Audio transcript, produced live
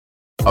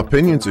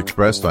Opinions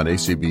expressed on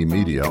ACB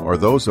Media are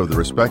those of the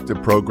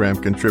respective program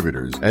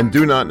contributors and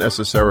do not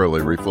necessarily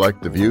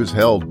reflect the views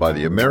held by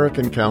the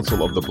American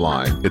Council of the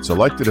Blind, its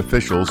elected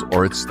officials,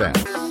 or its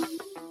staff.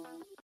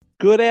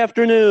 Good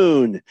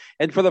afternoon.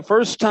 And for the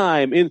first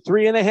time in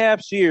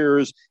 3.5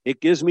 years,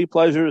 it gives me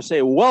pleasure to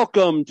say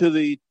welcome to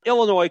the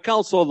Illinois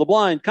Council of the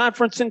Blind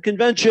Conference and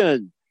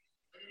Convention.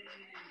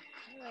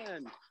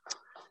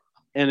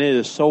 And it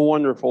is so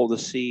wonderful to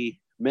see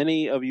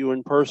many of you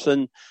in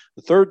person.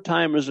 The third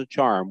time is a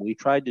charm. We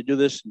tried to do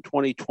this in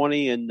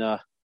 2020 in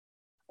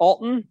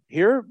Alton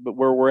here, but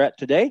where we're at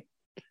today.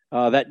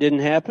 That didn't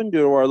happen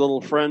due to our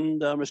little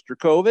friend, Mr.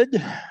 COVID.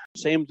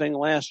 Same thing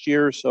last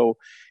year. So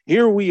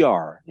here we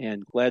are,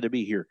 and glad to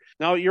be here.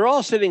 Now, you're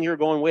all sitting here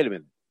going, wait a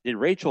minute. Did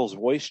Rachel's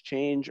voice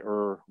change,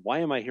 or why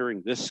am I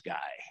hearing this guy?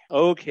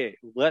 Okay,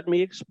 let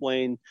me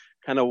explain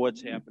kind of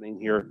what's happening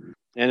here.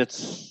 And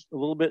it's a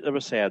little bit of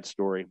a sad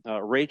story.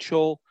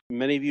 Rachel,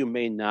 many of you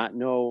may not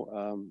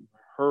know,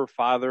 her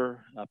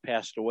father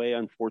passed away,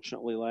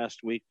 unfortunately, last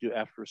week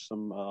after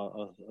some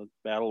a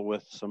battle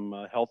with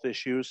some health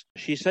issues.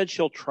 She said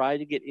she'll try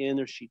to get in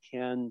if she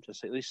can to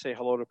at least say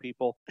hello to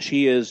people.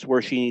 She is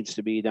where she needs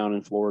to be down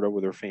in Florida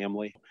with her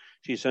family.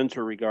 She sends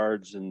her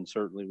regards and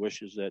certainly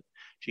wishes that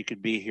she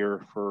could be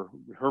here for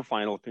her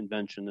final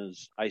convention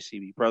as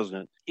ICB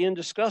president. In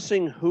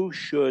discussing who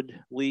should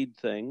lead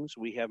things,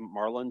 we have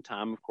Marla and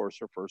Tom, of course,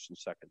 are first and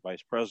second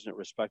vice president,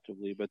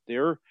 respectively, but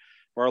they're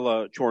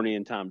Marla Chorney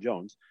and Tom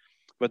Jones.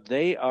 But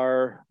they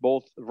are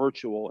both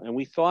virtual. And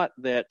we thought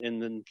that,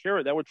 and then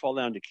Karen, that would fall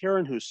down to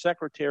Karen, who's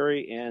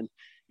secretary, and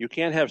you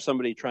can't have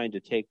somebody trying to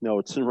take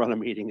notes and run a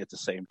meeting at the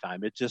same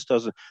time. It just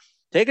doesn't.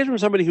 Take it from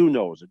somebody who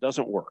knows. It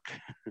doesn't work.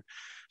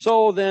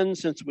 So then,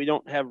 since we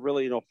don't have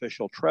really an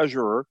official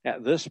treasurer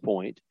at this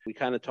point, we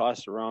kind of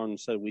tossed around and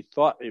said we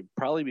thought it'd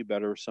probably be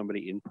better if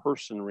somebody in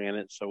person ran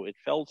it. So it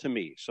fell to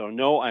me. So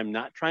no, I'm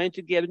not trying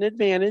to get an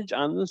advantage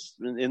on this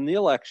in the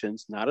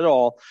elections. Not at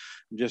all.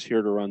 I'm just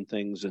here to run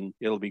things, and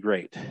it'll be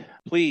great.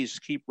 Please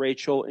keep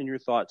Rachel in your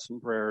thoughts and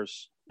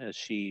prayers as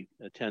she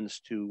attends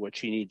to what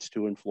she needs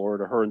to in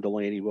Florida, her and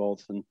Delaney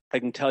both. And I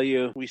can tell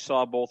you, we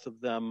saw both of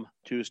them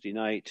Tuesday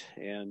night,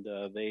 and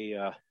they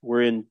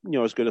were in,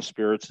 as good a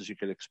spirits as you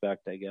could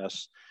expect, I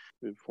guess.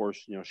 Of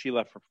course, she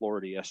left for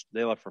Florida yesterday.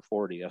 They left for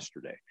Florida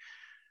yesterday.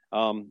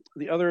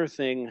 The other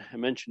thing, I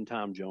mentioned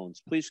Tom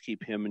Jones. Please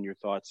keep him in your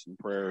thoughts and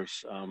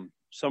prayers.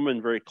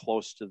 Someone very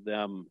close to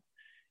them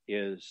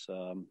is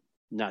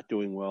not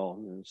doing well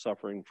and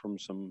suffering from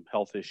some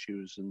health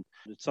issues. And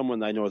it's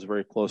someone I know is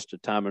very close to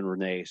Tom and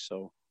Renee.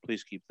 So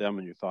please keep them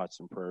in your thoughts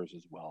and prayers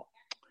as well.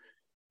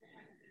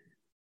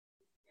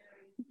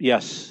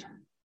 Yes.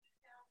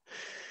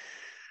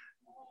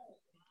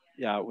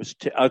 Yeah, it was.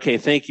 Okay,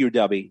 thank you,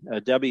 Debbie.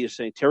 Debbie is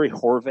saying Terry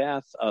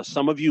Horvath.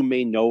 Some of you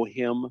may know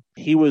him.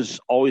 He was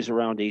always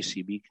around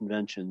ACB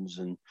conventions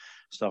and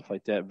stuff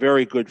like that.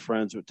 Very good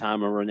friends with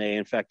Tom and Renee.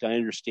 In fact, I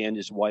understand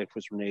his wife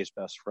was Renee's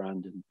best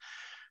friend. And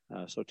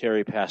so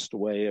Terry passed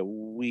away.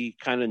 We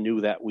kind of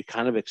knew that. We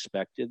kind of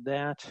expected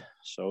that.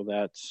 So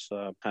that's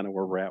kind of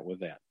where we're at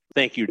with that.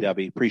 Thank you,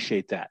 Debbie.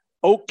 Appreciate that.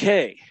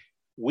 Okay.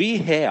 We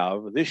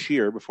have this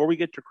year, before we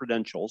get to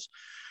credentials,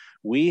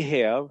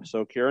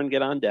 so Karen,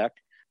 get on deck,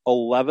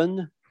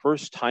 11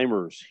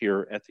 first-timers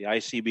here at the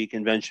ICB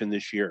convention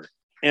this year.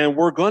 And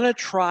we're going to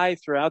try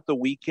throughout the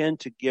weekend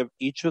to give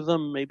each of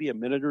them maybe a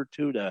minute or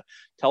two to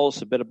tell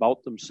us a bit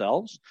about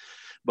themselves.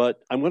 But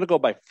I'm going to go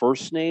by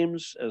first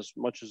names as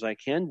much as I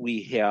can.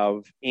 We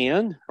have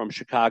Ann from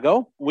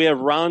Chicago. We have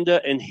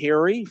Rhonda and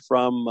Harry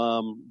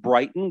from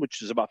Brighton,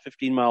 which is about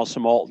 15 miles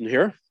from Alton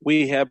here.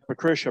 We have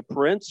Patricia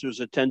Prince,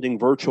 who's attending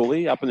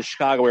virtually up in the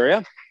Chicago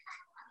area.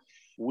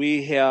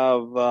 We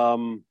have,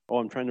 I'm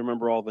trying to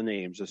remember all the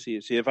names. Let's see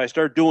if I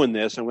start doing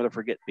this, I'm going to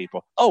forget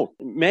people. Oh,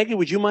 Maggie,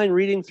 would you mind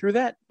reading through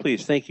that?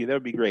 Please, thank you. That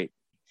would be great.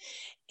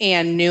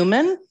 Ann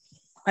Newman.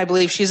 I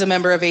believe she's a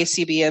member of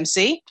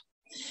ACBMC.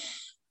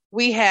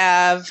 We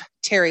have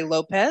Terry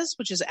Lopez,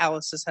 which is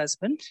Alice's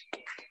husband.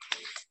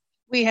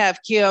 We have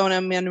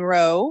Kiona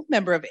Monroe,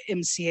 member of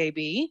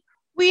MCAB.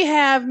 We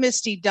have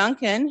Misty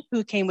Duncan,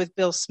 who came with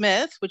Bill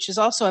Smith, which is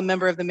also a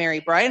member of the Mary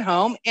Bryant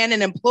Home and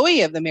an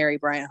employee of the Mary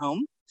Bryant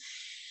Home.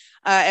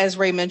 As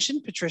Ray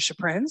mentioned, Patricia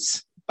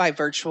Prince by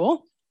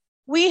virtual.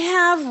 We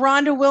have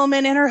Rhonda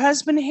Willman and her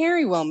husband,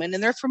 Harry Willman,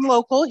 and they're from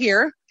local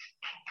here.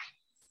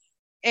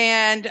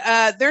 And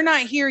they're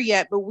not here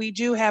yet, but we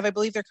do have, I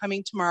believe they're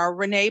coming tomorrow,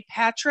 Renee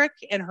Patrick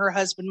and her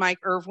husband, Mike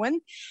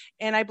Irwin.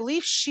 And I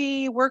believe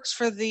she works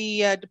for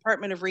the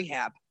Department of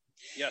Rehab.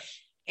 Yes.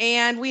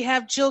 And we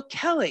have Jill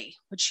Kelly,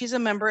 which she's a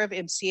member of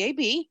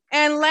MCAB.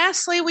 And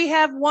lastly, we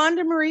have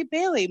Wanda Marie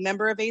Bailey,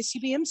 member of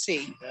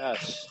ACBMC.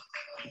 Yes.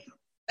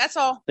 That's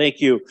all.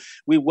 Thank you.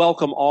 We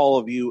welcome all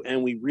of you,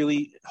 and we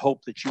really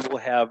hope that you will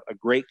have a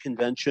great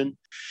convention.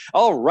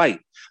 All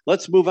right,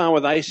 let's move on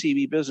with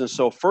ICB business.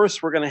 So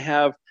first, we're going to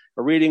have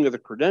a reading of the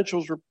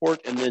credentials report,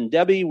 and then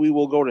Debbie, we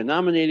will go to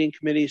nominating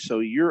committee,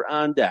 so you're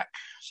on deck.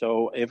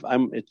 So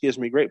it gives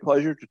me great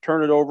pleasure to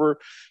turn it over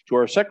to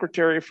our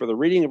secretary for the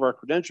reading of our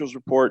credentials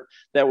report.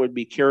 That would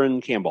be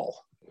Karen Campbell.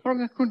 For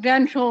the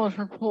credentials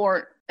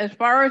report, as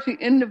far as the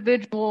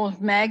individuals,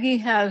 Maggie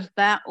has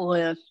that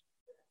list.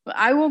 But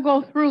I will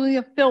go through the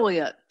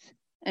affiliates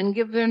and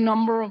give their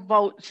number of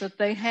votes that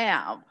they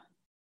have.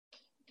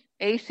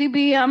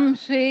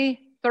 ACBMC,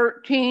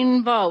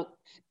 13 votes.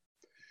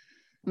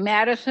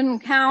 Madison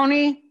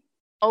County,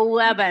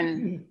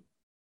 11.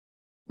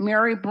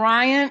 Mary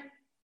Bryant,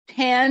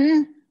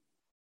 10.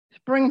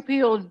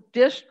 Springfield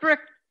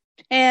District,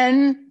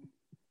 10.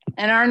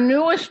 And our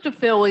newest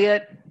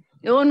affiliate,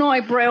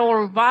 Illinois Braille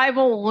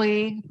Revival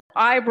League,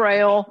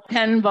 iBraille,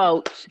 10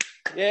 votes.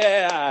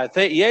 Yeah,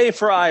 yay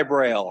for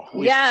iBraille.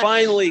 We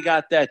finally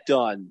got that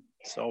done.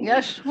 So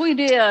yes, we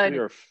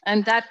did.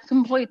 And that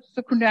completes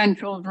the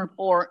credentials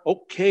report.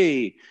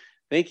 Okay.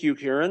 Thank you,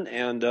 Karen.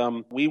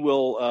 And we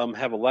will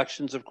have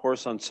elections, of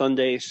course, on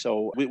Sunday.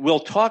 So we'll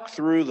talk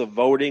through the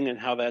voting and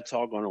how that's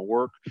all going to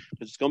work.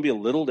 It's going to be a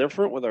little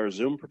different with our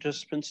Zoom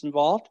participants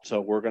involved. So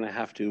we're going to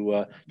have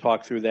to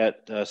talk through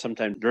that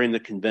sometime during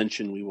the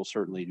convention. We will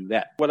certainly do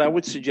that. What I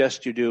would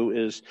suggest you do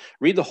is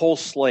read the whole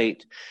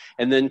slate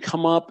and then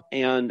come up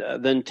and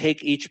then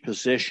take each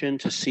position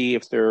to see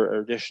if there are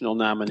additional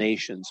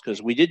nominations,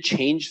 because we did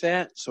change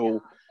that.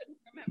 So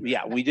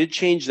yeah, we did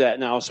change that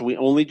now, so we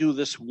only do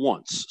this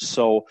once.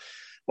 So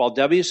while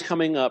Debbie is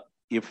coming up,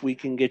 if we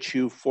can get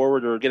you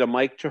forward or get a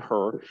mic to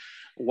her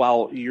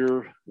while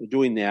you're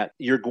doing that,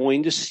 you're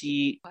going to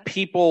see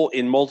people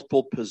in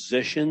multiple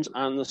positions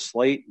on the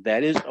slate.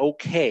 That is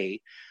okay.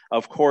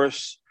 Of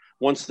course,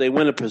 once they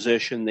win a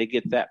position, they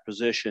get that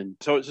position.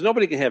 So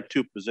nobody can have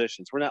two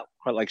positions. We're not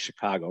quite like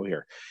Chicago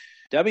here.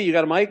 Debbie, you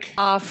got a mic?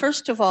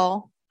 First of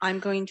all, I'm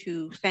going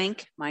to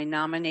thank my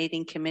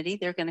nominating committee.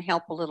 They're going to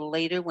help a little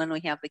later when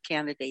we have the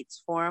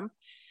candidates forum.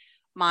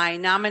 My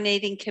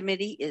nominating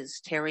committee is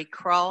Terry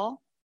Krull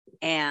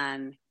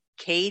and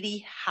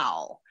Katie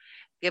Howell.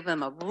 Give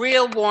them a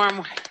real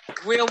warm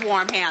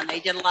hand. They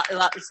did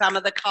some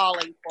of the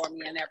calling for me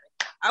and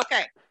everything.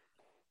 Okay,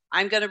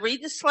 I'm going to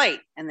read the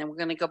slate, and then we're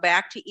going to go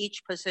back to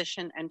each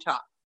position and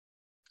talk.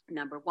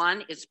 Number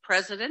 1 is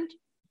president.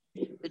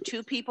 The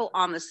 2 people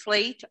on the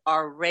slate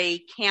are Ray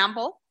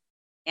Campbell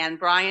and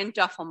Brian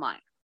Duffelmeyer.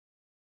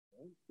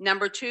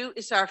 Number 2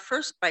 is our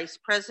first vice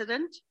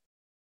president,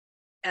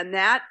 and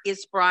that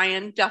is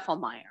Brian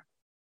Duffelmeyer.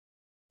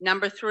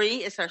 Number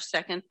 3 is our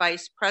second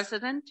vice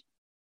president,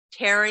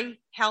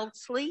 Terry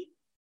Heldsley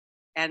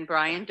and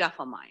Brian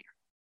Duffelmeyer.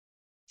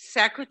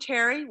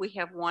 Secretary, we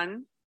have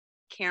 1,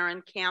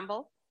 Karen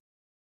Campbell.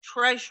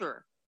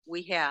 Treasurer,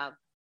 we have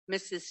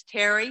Mrs.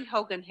 Terry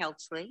Hogan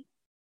Heldsley,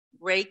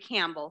 Ray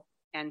Campbell,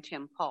 and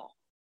Tim Paul.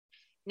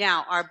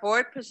 Now, our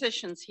board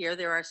positions here,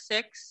 there are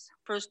 6.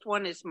 First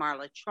one is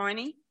Marla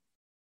Chorney.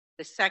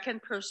 The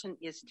second person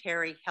is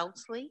Terry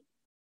Heldsley.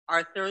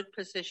 Our third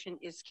position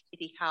is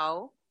Katie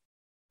Howe.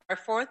 Our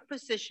fourth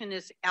position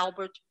is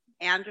Albert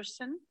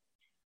Anderson.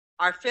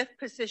 Our fifth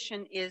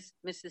position is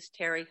Mrs.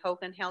 Terry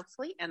Hogan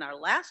Heldsley. And our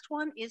last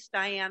one is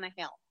Diana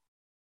Hill.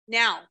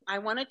 Now, I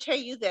want to tell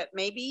you that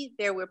maybe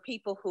there were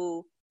people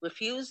who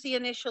refused the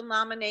initial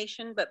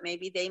nomination, but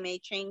maybe they may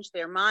change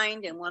their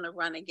mind and want to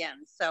run again.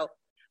 So,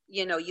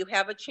 you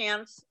have a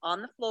chance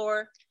on the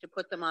floor to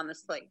put them on the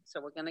slate.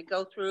 So we're going to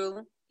go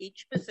through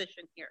each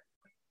position here.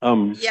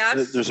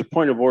 Yes. There's a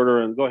point of order,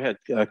 and go ahead.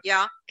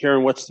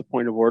 Karen, what's the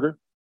point of order?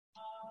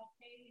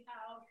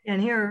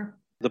 And here.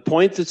 The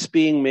point that's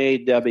being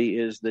made, Debbie,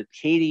 is that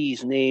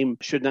Katie's name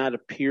should not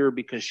appear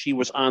because she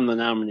was on the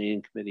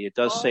nominating committee. It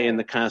does say in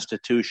the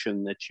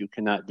Constitution that you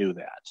cannot do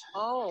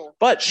that.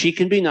 But she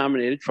can be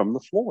nominated from the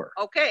floor.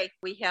 Okay.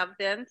 We have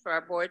then for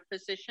our board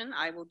position,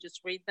 I will just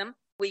read them.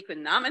 We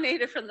can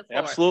nominate her from the floor.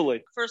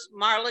 Absolutely. First,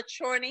 Marla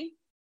Chorney,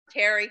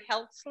 Terry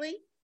Heldsley,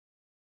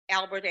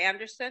 Albert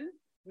Anderson,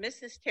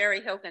 Mrs.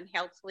 Terry Hogan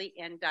Heldsley,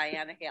 and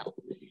Diana Hill.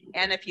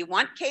 And if you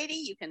want Katie,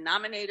 you can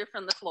nominate her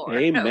from the floor.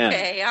 Amen.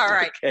 Okay, all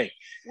right. Okay.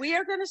 We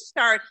are going to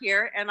start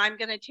here, and I'm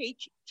going to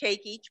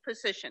take each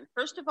position.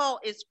 First of all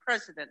is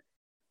president.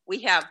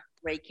 We have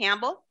Ray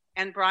Campbell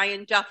and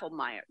Brian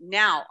Duffelmeyer.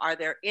 Now, are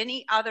there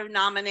any other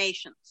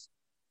nominations?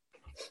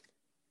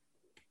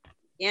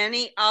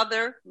 Any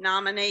other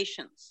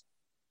nominations?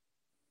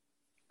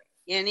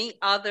 Any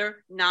other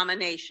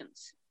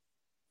nominations?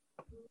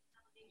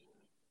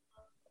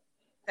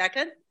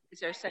 Second? Is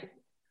there a second?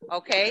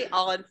 Okay,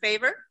 all in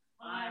favor?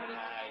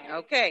 Aye.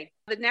 Okay,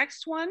 the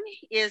next one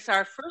is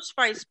our first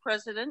vice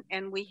president,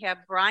 and we have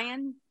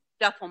Brian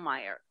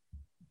Duffelmeyer.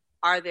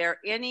 Are there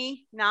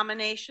any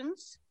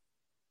nominations?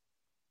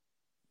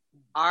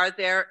 Are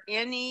there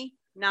any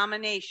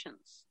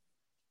nominations?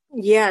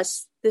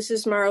 Yes, this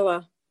is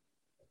Marla.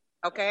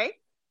 Okay.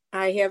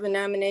 I have a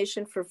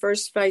nomination for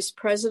first vice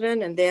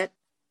president, and that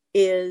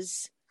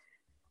is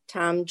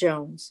Tom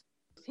Jones.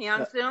 Is he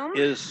on Zoom?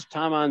 Is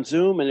Tom on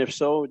Zoom? And if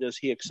so, does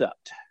he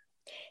accept?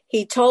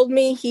 He told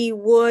me he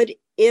would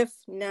if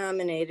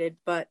nominated,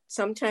 but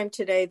sometime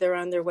today they're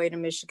on their way to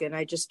Michigan.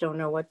 I just don't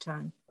know what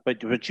time.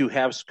 But you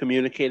have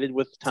communicated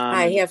with Tom?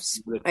 I have.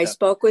 I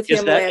spoke with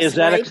him last night. Is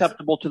that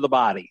acceptable to the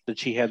body that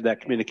she had that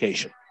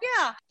communication?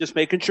 Yeah. Just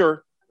making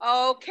sure.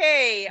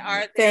 Okay.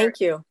 Thank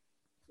you.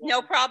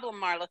 No problem,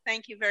 Marla.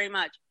 Thank you very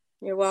much.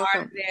 You're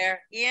welcome. Are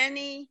there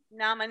any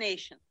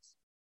nominations?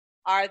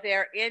 Are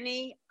there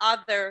any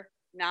other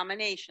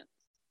nominations?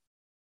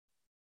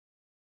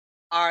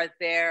 Are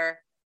there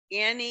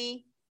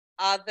any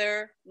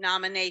other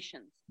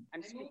nominations?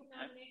 I'm speaking.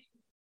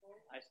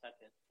 I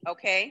second.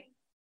 Okay.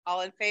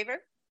 All in favor?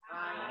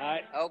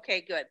 Aye.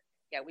 Okay, good.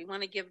 Yeah, we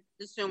want to give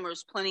the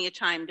Zoomers plenty of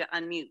time to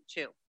unmute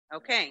too.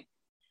 Okay.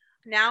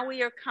 Now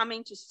we are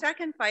coming to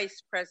second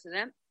vice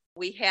president.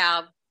 We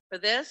have for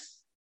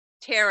this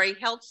Terry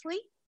Heltzley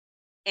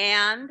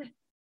and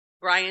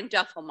Brian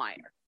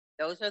Duffelmeyer.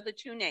 Those are the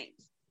two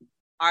names.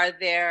 Are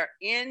there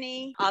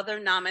any other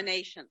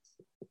nominations?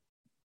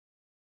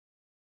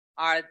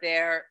 Are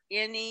there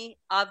any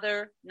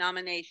other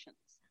nominations?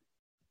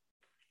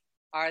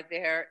 Are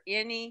there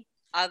any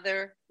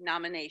other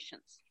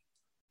nominations?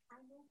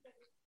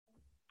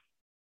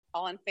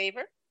 All in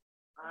favor?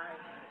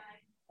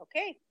 Aye.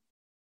 Okay.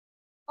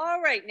 All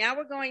right, now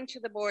we're going to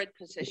the board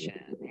position,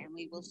 and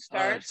we will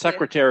start.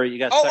 Secretary, you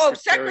got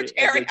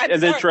secretary.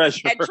 And then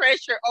treasurer. And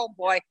treasurer. Oh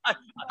boy,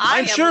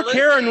 I'm sure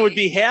Karen would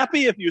be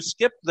happy if you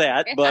skipped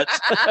that, but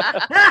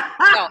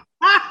no,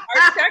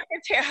 our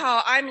secretary.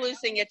 Oh, I'm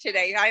losing it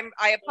today.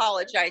 I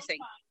apologizing.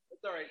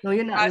 all right. No,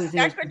 you're not.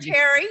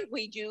 Secretary,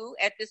 we do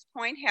at this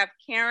point have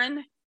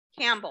Karen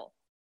Campbell.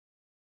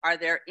 Are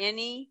there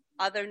any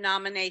other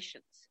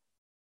nominations?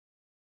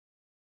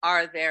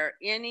 Are there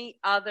any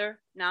other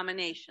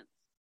nominations?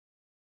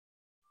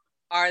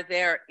 Are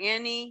there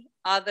any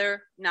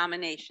other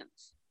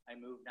nominations? I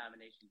move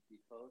nominations be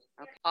closed.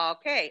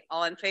 Okay.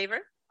 All in favor?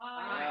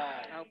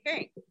 Aye.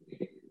 Okay.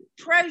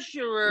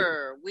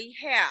 Treasurer, we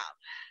have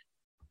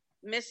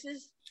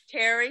Mrs.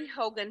 Terry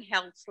Hogan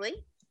Heltzley,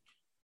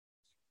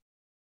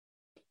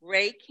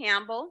 Ray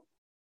Campbell,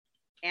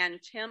 and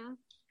Tim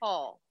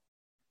Hall.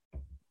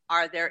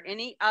 Are there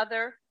any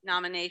other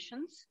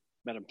nominations?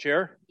 Madam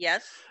Chair,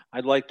 Yes.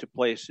 I'd like to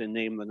place and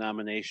name the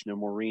nomination of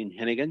Maureen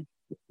Hennigan.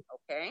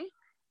 Okay.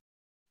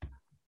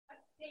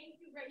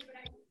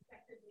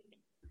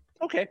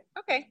 Okay.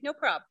 Okay. No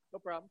problem. No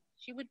problem.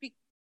 She would be.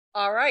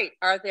 All right.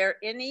 Are there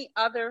any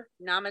other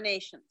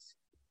nominations?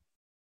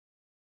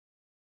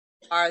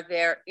 Are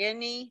there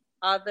any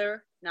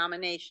other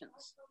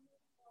nominations?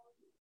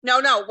 No.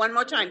 One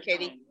more time,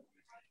 Katie.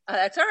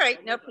 That's all right.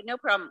 No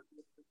problem.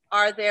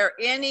 Are there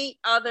any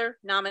other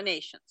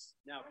nominations?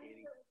 Now,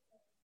 Katie.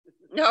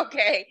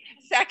 Okay.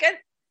 Second?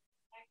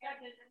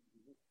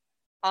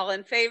 All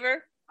in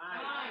favor?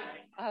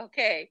 Aye.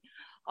 Okay.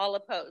 All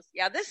opposed.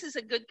 Yeah, this is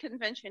a good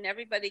convention.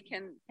 Everybody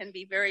can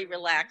be very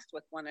relaxed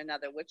with one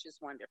another, which is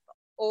wonderful.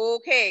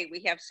 Okay,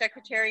 we have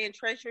secretary and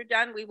treasurer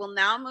done. We will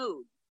now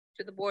move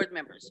to the board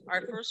members.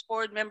 Our first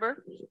board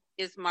member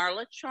is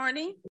Marla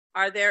Chorney.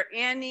 Are there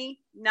any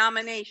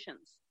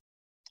nominations?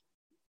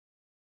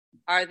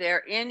 Are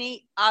there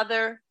any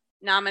other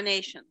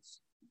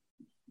nominations?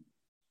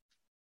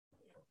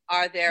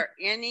 Are there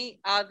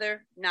any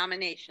other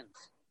nominations?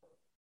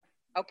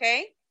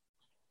 Okay.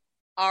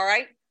 All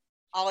right.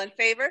 All in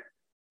favor?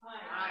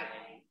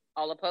 Aye.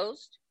 All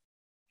opposed?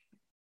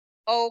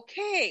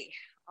 Okay.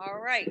 All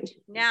right.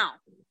 Now,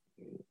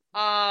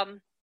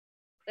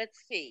 let's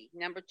see.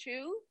 Number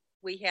 2,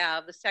 we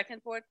have the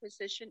second board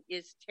position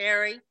is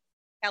Terry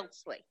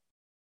Heltzley.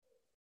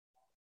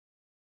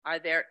 Are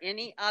there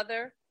any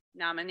other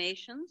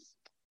nominations?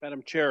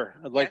 Madam Chair,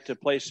 I'd like to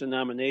place a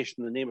nomination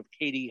in the name of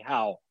Katie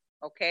Howe.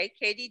 Okay.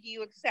 Katie, do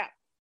you accept?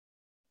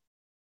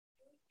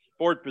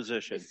 Board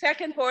position. The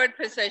second board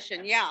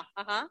position. Yeah.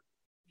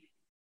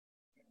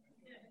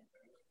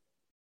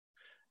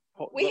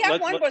 We have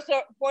one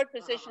board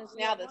positions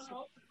now that's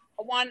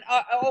one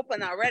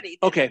open already.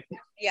 Okay.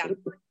 Yeah.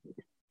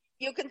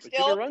 You can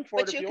still,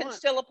 but you can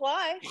still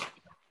apply.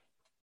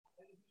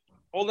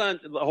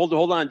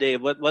 Hold on,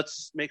 Dave.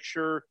 Let's make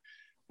sure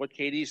what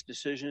Katie's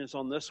decision is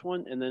on this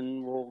one, and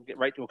then we'll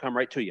come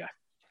right to you.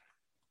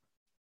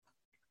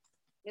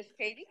 Miss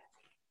Katie?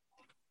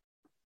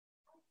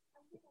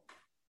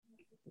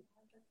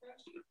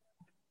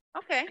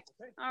 Okay.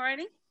 All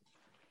righty.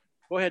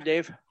 Go ahead,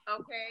 Dave.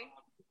 Okay.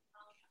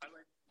 I'd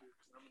like to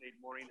nominate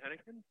Maureen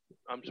Hennigan.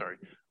 I'm sorry.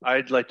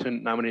 I'd like to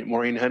nominate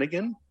Maureen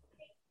Hennigan.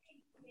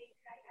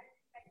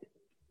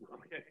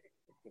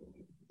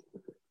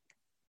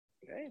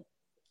 Okay.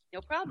 No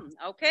problem.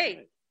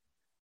 Okay.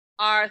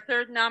 Our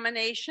third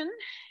nomination.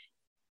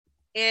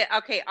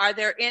 Okay. Are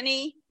there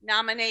any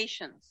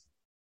nominations?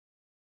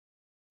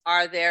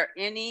 Are there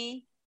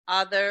any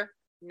other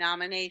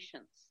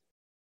nominations?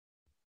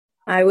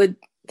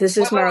 This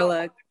is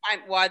Marla.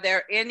 Are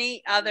there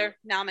any other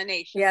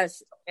nominations?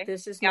 Yes, Okay.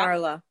 this is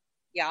Marla.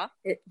 Yeah.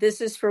 This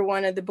is for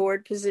one of the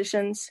board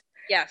positions.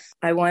 Yes.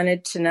 I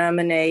wanted to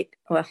nominate,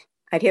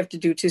 I'd have to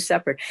do 2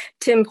 separate.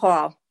 Tim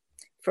Paul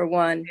for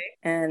one, okay.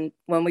 And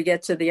when we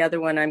get to the other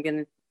one, I'm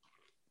going to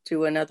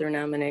do another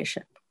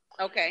nomination.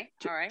 Okay.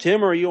 All right.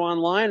 Tim, are you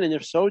online? And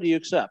if so, do you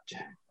accept?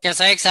 Yes,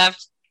 I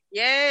accept.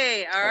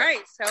 Yay. All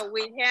right. So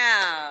we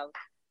have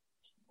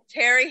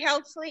Terry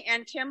Heltzley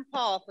and Tim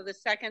Paul for the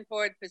second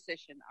board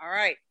position. All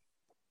right.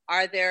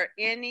 Are there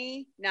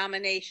any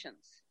nominations?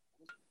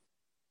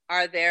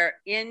 Are there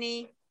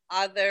any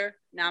other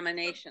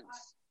nominations?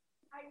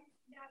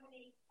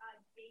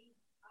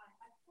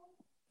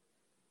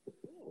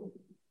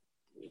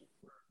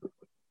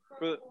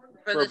 For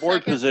the a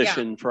board second-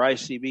 position for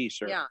ICB,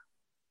 sir. Yeah.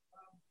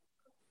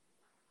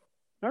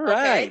 All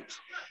right.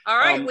 All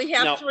right. We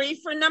have now- 3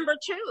 for number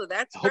 2.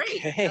 That's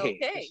great.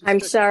 Okay. I'm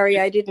sorry,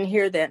 I didn't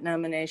hear that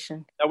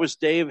nomination. That was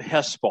Dave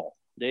Hespel.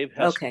 Dave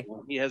Hespel. Okay.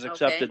 He has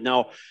accepted.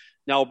 Now,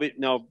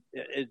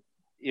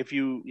 if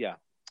you,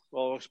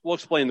 well, we'll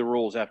explain the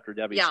rules after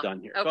Debbie's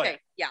done here. Go Okay. ahead.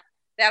 Yeah.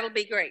 That'll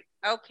be great.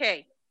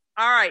 Okay.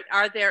 All right.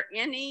 Are there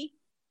any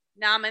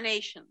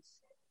nominations?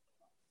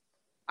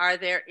 Are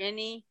there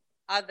any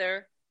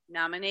other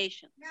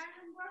nominations?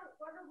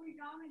 What are we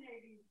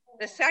nominating for?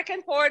 The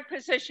second board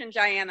position,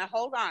 Diana.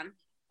 Hold on.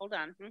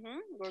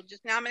 We're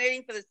just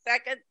nominating for the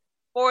second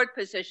board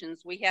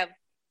positions. We have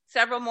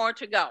several more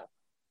to go.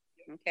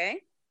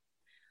 Okay.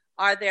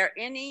 Are there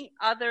any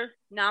other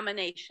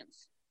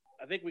nominations?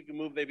 I think we can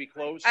move they be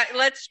closed.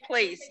 Let's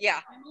please. Yeah.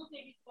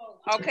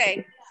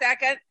 Okay.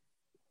 Second.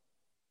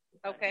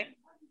 Okay.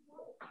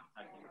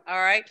 All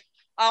right.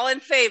 All in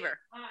favor?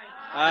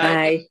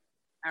 Aye.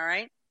 All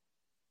right.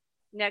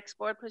 Next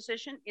board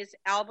position is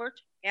Albert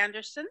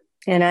Anderson.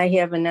 And I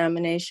have a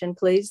nomination,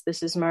 please.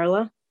 This is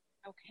Marla.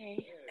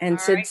 Okay. And All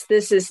since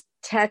this is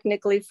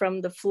technically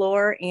from the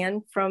floor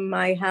and from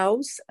my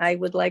house, I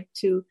would like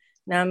to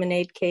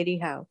nominate Katie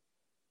Howe.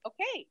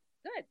 Okay,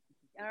 good.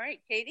 All right,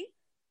 Katie.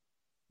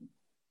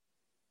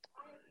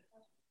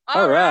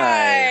 All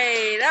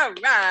right. All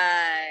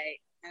right.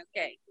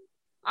 Okay.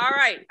 All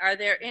right. Are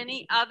there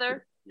any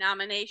other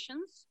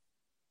nominations?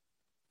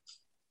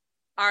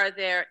 Are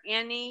there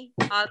any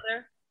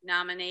other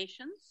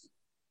nominations?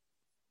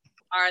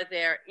 Are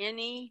there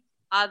any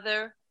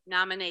other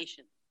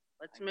nominations?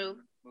 Let's move.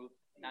 Move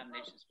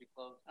nominations be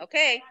closed.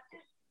 Okay.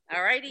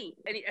 All righty.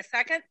 A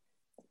second?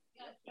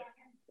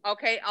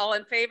 Okay. All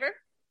in favor?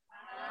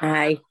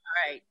 Aye.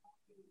 All right.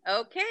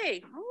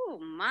 Okay. Oh,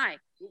 my.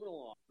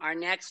 Our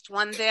next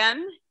one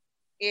then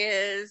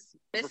is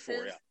Number Mrs.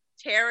 4,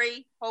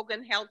 Terry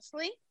Hogan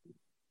Heltsley.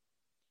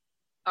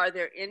 Are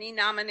there any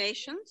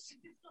nominations?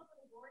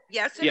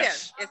 Yes, it Yes.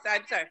 is. Yes,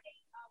 I'm sorry.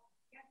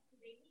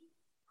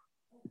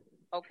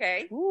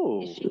 Okay.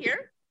 Ooh. Is she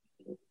here?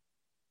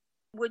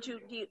 Do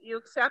you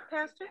accept,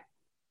 Pastor?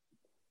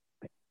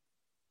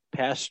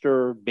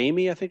 Pastor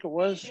Bamey, I think it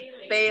was.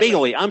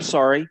 Bailey. I'm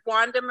sorry.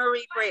 Wanda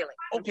Marie Braley.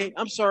 Okay,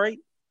 I'm sorry.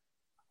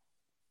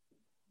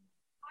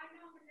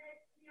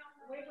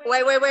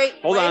 Wait.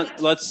 Hold on.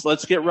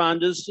 Let's get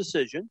Rhonda's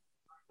decision.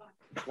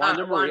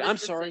 Wanda Marie. Wanda's I'm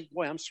sorry. decision.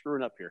 Boy, I'm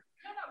screwing up here.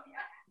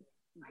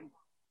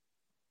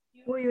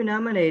 Who are you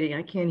nominating?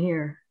 I can't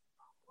hear.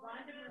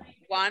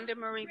 Wanda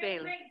Marie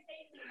Bailey.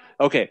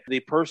 Okay, the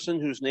person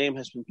whose name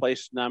has been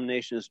placed in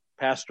nomination is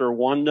Pastor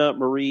Wanda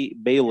Marie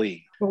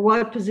Bailey For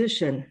what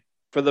position?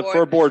 for the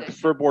Board board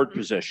position.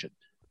 position,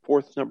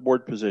 fourth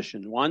board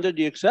position. Wanda,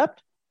 do you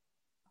accept?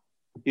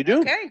 You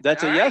do? Okay,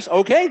 That's a all yes.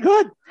 Okay,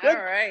 good. All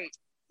right.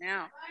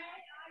 Now.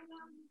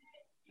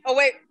 Oh,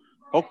 wait.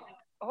 Oh,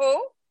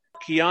 Who?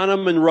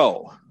 Kiana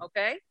Monroe.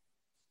 Okay.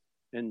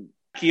 And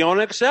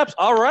Kiana accepts.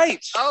 All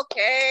right.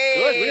 Okay.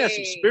 Good. We have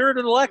some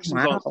spirited elections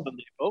Wow. on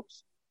Sunday,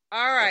 folks.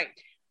 All right.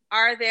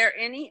 Are there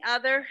any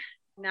other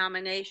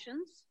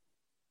nominations?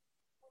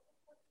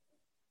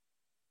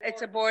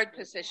 It's a board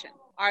position.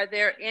 Are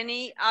there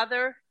any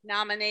other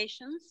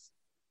nominations?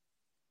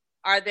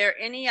 Are there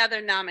any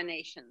other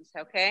nominations?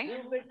 Okay.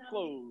 Move it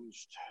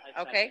closed.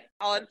 Okay.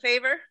 All in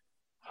favor?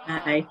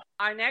 Aye.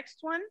 Our next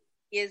one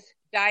is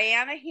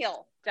Diana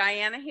Hill.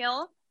 Diana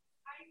Hill?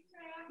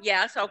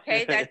 Yes.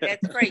 Okay.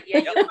 That's great. Yeah,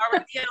 you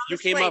already on You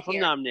the came slate up from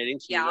here. nominating,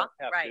 so Yeah, you don't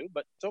have right. to,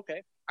 but it's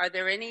okay. Are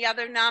there any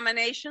other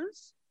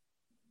nominations?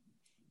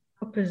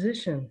 What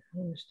position? I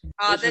understand.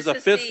 This is a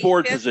the fifth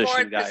board fifth position,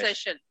 board guys.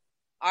 position.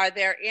 Are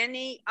there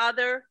any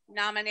other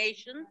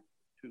nominations?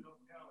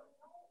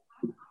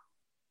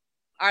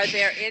 Are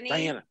there any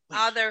Diana, please.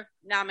 other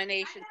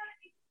nominations?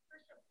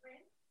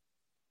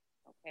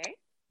 Okay.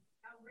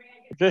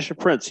 Patricia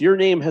Prince, your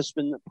name has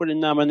been put in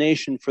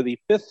nomination for the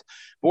fifth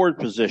board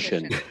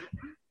position.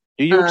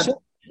 Do you accept?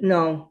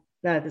 No,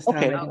 not at this time.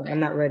 Okay. I don't. I'm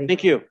not ready.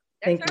 Thank you. That's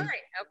Thank all you.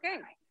 right.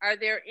 Okay. Are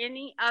there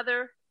any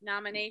other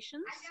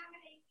nominations?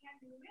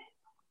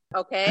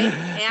 Okay.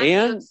 And you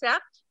Ann?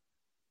 accept?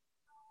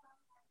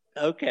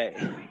 Okay.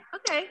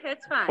 Okay,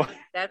 that's fine.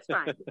 That's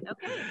fine.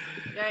 Okay.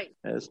 Right.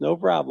 That's no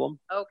problem.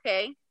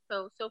 Okay.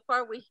 So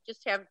far we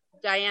just have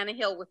Diana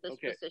Hill with this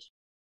Okay. position.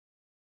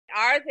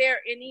 Are there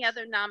any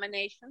other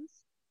nominations?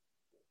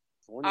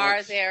 One Are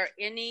else. there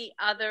any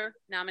other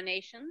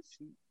nominations?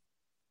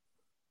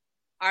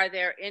 Are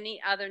there any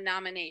other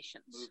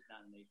nominations? Move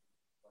nominations.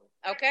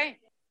 Okay.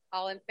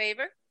 All in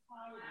favor?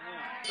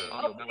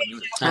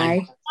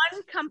 Aye.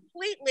 One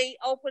completely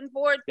open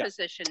board Yeah.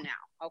 position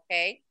now.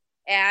 Okay.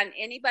 And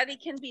anybody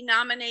can be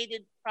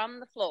nominated from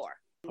the floor.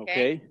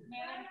 Okay.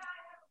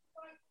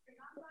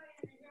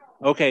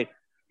 Okay.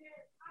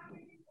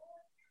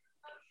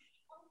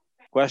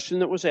 question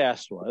that was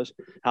asked was,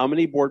 how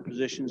many board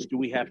positions do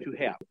we have to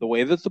have? The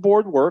way that the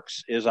board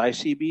works is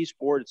ICB's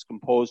board. It's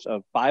composed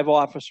of 5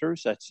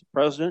 officers. That's the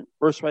president,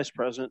 first vice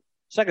president,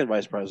 second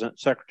vice president,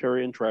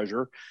 secretary and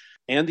treasurer,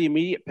 and the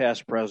immediate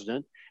past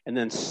president, and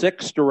then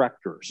 6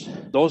 directors.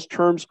 Those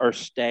terms are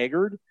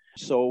staggered.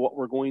 So what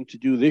we're going to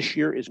do this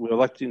year is we're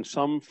electing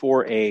some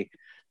for a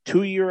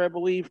 2-year, I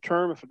believe,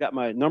 term, if I got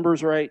my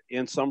numbers right,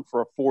 and some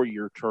for a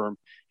 4-year term.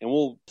 And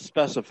we'll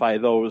specify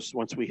those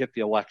once we hit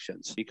the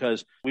elections,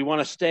 because we want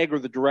to stagger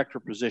the director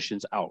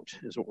positions out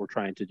is what we're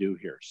trying to do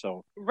here.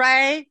 So,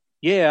 Ray?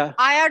 Yeah.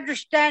 I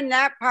understand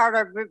that part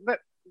of it, but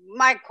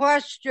my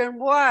question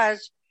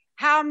was,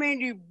 how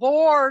many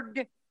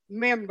board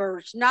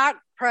members, not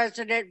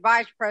president,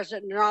 vice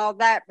president, and all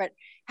that, but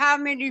how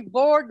many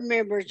board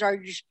members are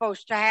you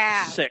supposed to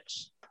have?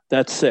 6.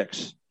 That's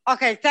 6.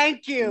 Okay,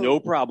 thank you. No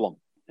problem.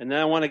 And then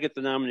I want to get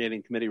the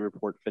nominating committee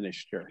report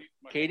finished here.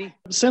 Katie?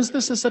 Since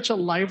this is such a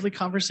lively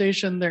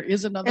conversation, there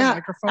is another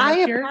microphone up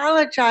here. I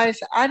apologize.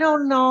 I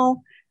don't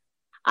know.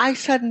 I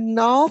said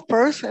no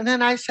first, and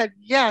then I said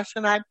yes,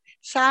 and I'm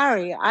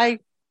sorry. I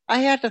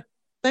had to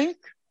think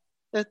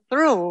it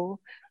through,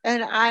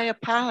 and I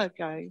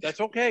apologize.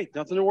 That's okay.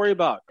 Nothing to worry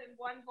about.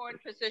 One board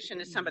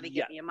position. Is somebody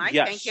give me a mic?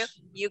 Yes. Thank you.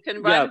 You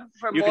can run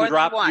for more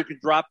than one. You can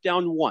drop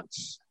down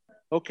once.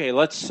 Okay,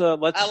 let's move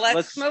try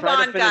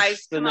on, to finish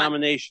guys. the Come on.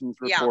 nominations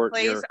report.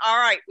 Yeah, please. Here. All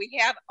right, we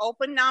have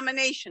open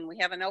nomination. We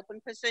have an open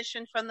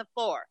position from the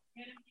floor.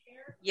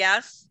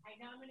 Yes.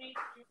 I nominate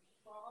Jim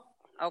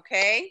Paul.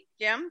 Okay,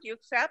 Jim, do you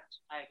accept?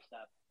 I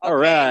accept. Okay. All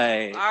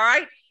right. All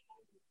right.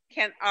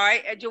 All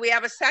right. Do we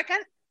have a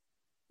second?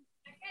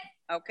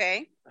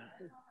 Okay.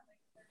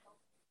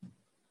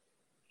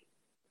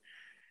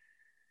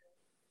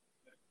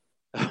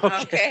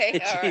 Okay.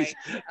 All right.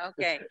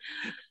 Okay.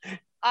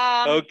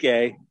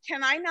 Okay.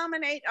 Can I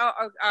nominate?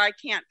 Or I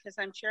can't because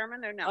I'm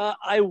chairman, or no?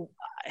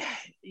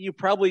 You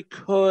probably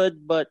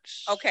could, but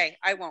okay,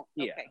 I won't.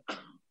 Yeah. Okay.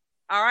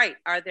 All right.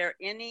 Are there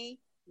any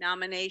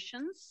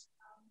nominations?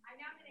 I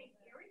nominate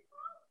Gary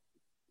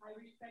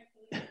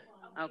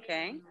Paul.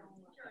 Okay.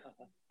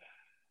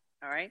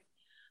 All right.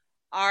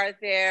 Are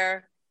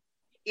there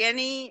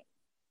any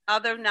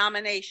other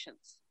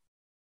nominations?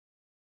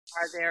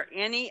 Are there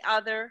any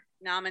other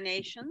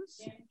nominations?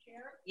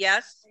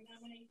 Yes.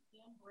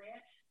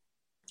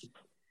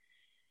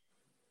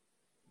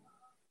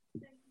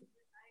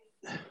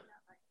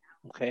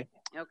 Okay.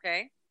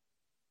 Okay.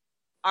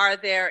 Are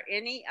there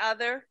any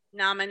other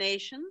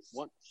nominations?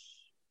 Once.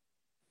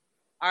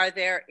 Are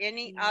there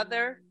any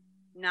other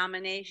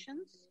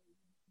nominations?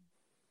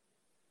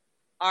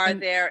 Are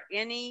there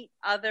any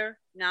other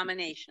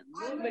nominations?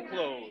 Move to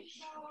close.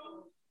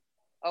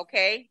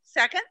 Okay.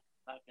 Second?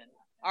 Second.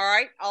 All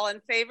right. All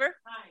in favor?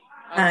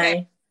 Aye.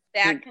 Okay.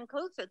 That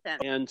concludes it then.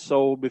 And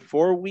so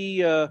before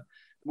we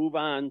move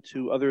on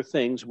to other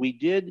things, we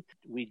did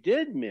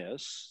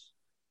miss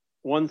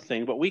one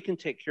thing, but we can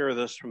take care of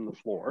this from the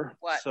floor.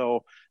 What?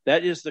 So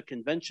that is the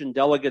convention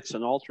delegates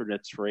and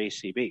alternates for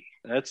ACB.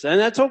 That's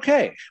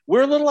okay.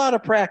 We're a little out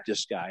of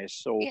practice, guys.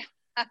 So, Yeah.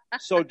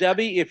 So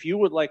Debbie, if you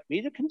would like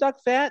me to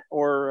conduct that,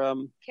 or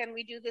Can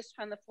we do this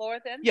from the floor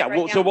then? yeah.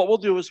 right So now? what we'll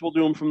do is we'll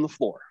do them from the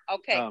floor.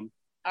 Okay. All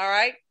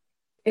right.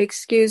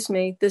 Excuse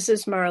me, this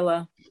is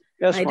Marla.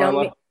 Yes,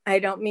 Marla. I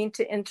don't mean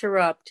to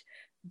interrupt,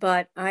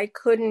 but I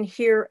couldn't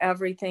hear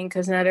everything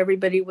because not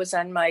everybody was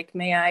on mic.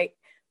 May I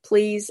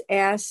please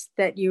ask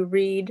that you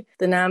read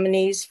the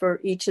nominees for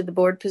each of the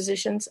board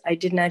positions? I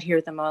did not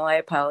hear them all. I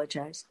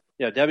apologize.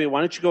 Yeah, Debbie, why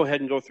don't you go ahead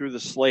and go through the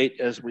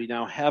slate as we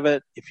now have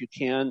it, if you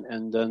can,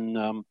 and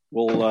then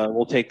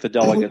we'll take the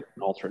delegates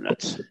and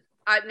alternates.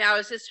 Now,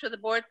 is this for the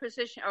board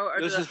position?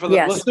 Or This is for the.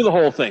 Yes. Let's do the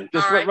whole thing.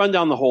 Just All right. run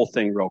down the whole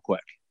thing real quick.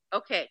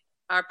 Okay.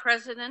 Our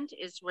president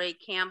is Ray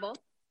Campbell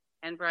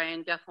and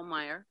Brian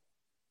Deffelmeyer.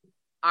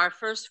 Our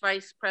first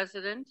vice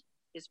president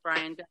is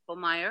Brian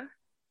Deffelmeyer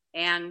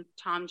and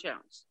Tom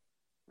Jones.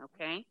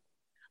 Okay.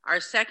 Our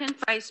second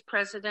vice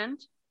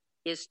president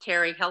is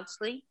Terry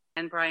Heltsley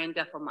and Brian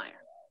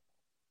Deffelmeyer.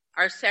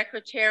 Our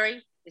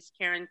secretary is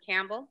Karen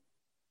Campbell.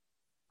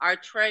 Our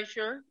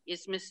treasurer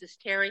is Mrs.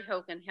 Terry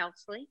Hogan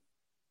Heltsley,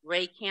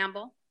 Ray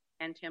Campbell,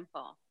 and Tim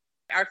Paul.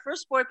 Our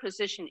first board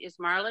position is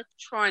Marla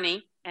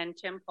Trorney and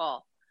Tim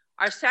Paul.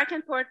 Our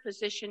second board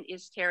position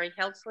is Terry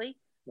Heltsley.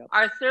 Yep.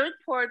 Our third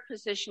board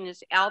position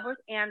is Albert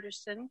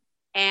Anderson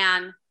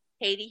and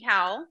Katie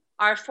Howell.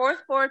 Our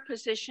fourth board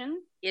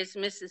position is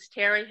Mrs.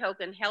 Terry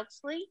Hogan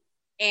Heltsley.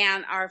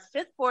 And our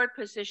fifth board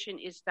position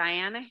is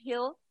Diana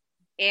Hill.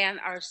 And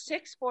our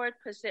sixth board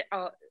position,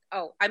 our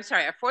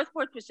fourth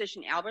board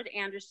position, Albert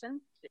Anderson.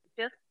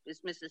 Fifth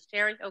is Mrs.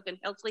 Terry Hogan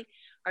Heltsley.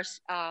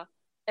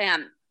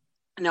 And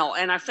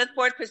our fifth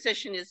board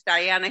position is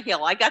Diana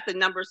Hill. I got the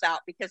numbers out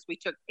because we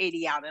took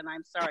 80 out, and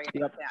I'm sorry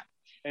about that.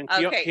 And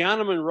Okay.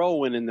 Kiana Monroe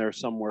went in there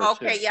somewhere.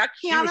 Okay, too. yeah,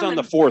 She was Kiana on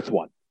the fourth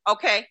one.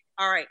 Okay,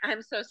 all right.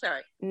 I'm so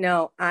sorry.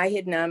 No, I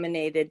had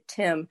nominated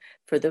Tim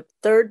for the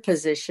third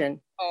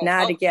position,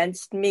 not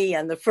against me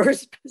on the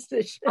first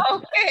position.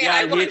 Okay.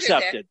 Yeah, he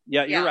accepted.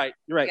 Yeah, you're right.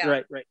 You're right. Yeah. You're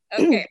right.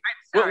 Okay,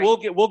 I'm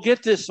sorry. We'll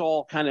get this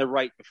all kind of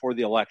right before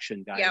the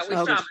election, guys. Yeah, we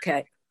It's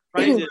Okay.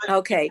 trying to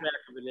Okay. keep track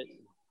of it.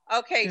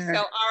 Okay, so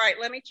all right,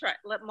 let me try.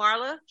 Let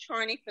Marla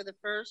Chorney for the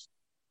first,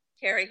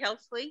 Terry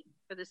Helsley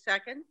for the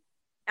second,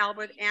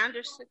 Albert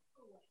Anderson.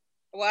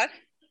 What?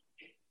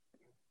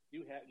 Do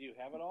you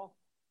have it all?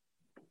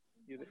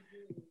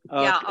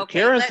 Yeah, okay.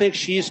 Karen thinks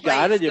she's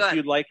got it. Good. If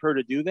you'd like her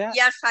to do that.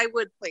 Yes, I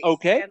would, please.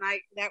 Okay. And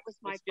that was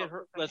my.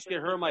 Let's get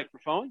her a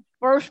microphone.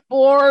 First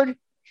board,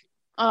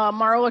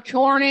 Marla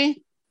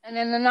Chorney, and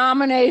then the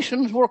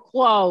nominations were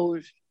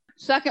closed.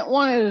 Second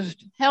one is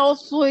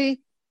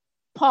Helsley,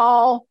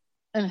 Paul,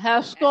 and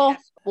Heskell.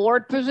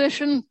 Board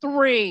position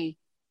 3,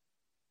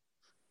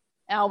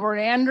 Albert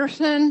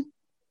Anderson,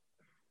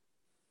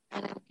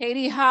 and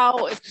Katie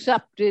Howe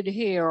accepted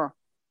here.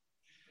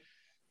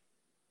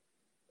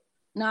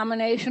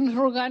 Nominations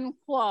were then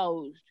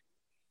closed.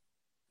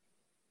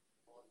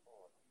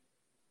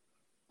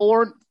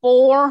 Board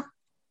 4,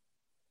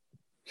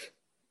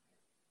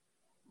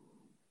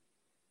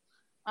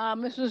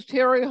 Mrs.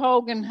 Terry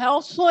Hogan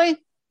Helsley.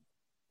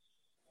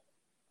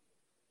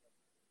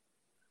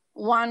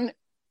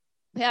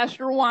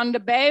 Pastor Wanda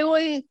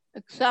Bailey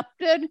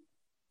accepted.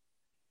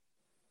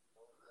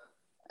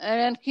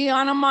 And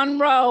Kiana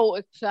Monroe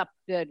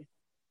accepted.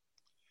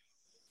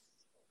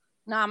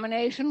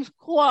 Nominations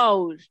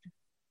closed.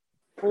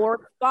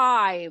 Board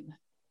 5,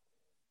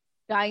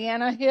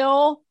 Diana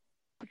Hill,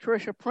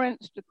 Patricia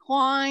Prince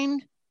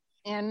declined,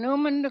 Ann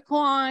Newman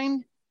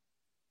declined.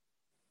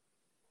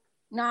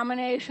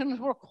 Nominations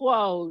were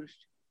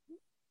closed.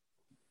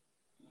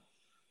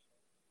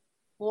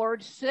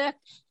 Board 6,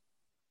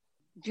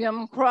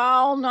 Jim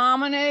Crowell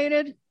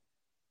nominated.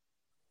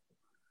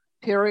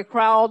 Terry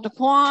Crowell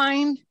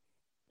declined.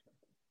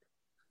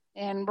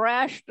 Ann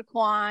Brash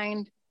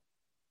declined.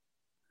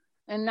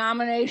 And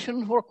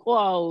nominations were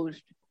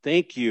closed.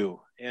 Thank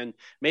you. And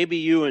maybe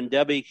you and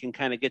Debbie can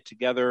kind of get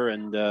together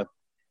and.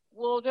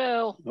 Will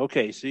do.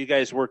 Okay, so you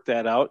guys work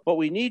that out. What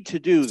we need to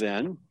do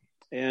then,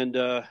 and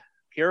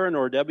Karen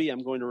or Debbie,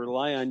 I'm going to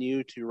rely on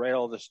you to write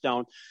all this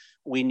down.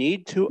 We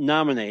need to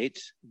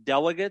nominate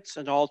delegates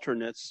and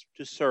alternates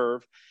to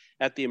serve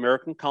at the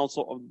American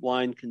Council of the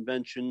Blind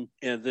Convention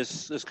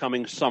this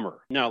coming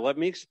summer. Now, let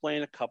me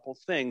explain a couple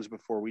things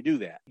before we do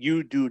that.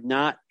 You do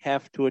not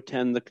have to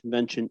attend the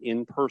convention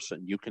in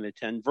person. You can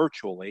attend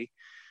virtually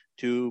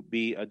to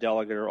be a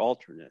delegate or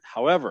alternate.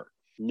 However,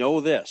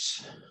 know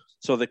this.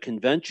 So the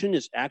convention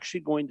is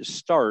actually going to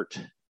start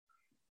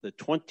the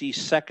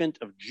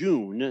 22nd of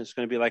June. It's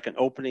going to be like an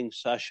opening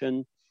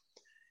session.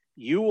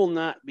 You will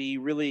not be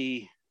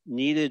really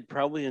needed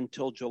probably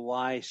until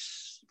July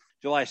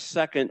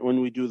 2nd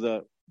when we do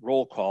the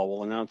roll call.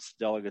 We'll announce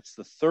the delegates.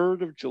 The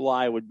 3rd of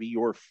July would be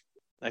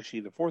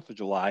the 4th of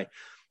July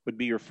would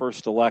be your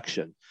first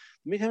election.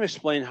 Let me kind of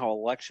explain how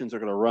elections are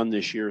going to run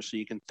this year so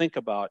you can think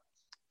about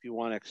if you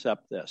want to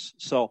accept this.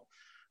 So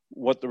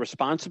what the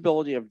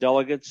responsibility of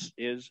delegates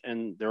is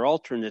and their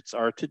alternates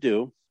are to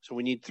do. So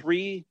we need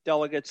 3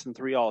 delegates and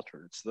 3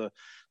 alternates. The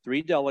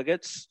 3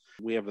 delegates,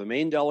 we have the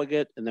main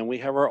delegate, and then we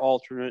have our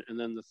alternate, and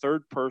then the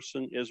third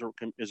person is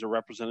a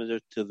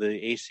representative to the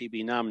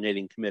ACB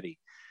nominating committee.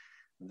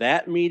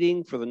 That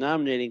meeting for the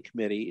nominating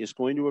committee is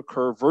going to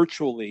occur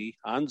virtually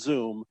on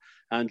Zoom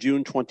on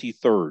June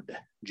 23rd.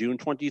 June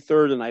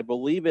 23rd, and I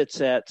believe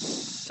it's at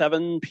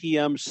 7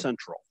 p.m.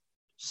 Central.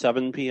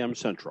 7 p.m.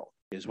 Central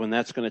is when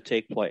that's going to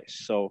take place.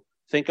 So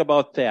think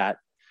about that.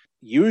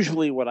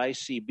 Usually what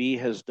ICB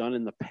has done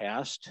in the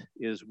past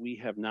is we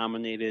have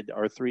nominated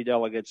our 3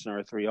 delegates and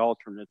our 3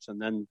 alternates,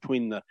 and then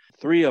between the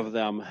 3 of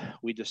them,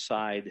 we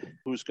decide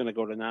who's going to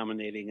go to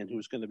nominating and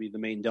who's going to be the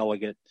main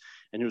delegate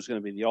and who's going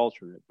to be the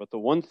alternate. But the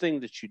one thing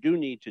that you do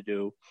need to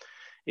do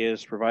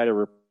is provide a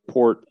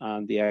report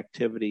on the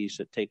activities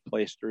that take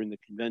place during the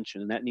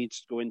convention, and that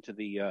needs to go into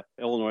the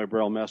Illinois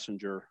Braille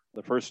Messenger,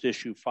 the first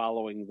issue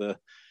following the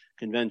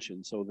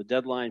convention. So the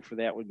deadline for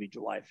that would be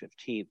July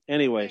 15th.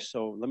 Anyway,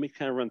 so let me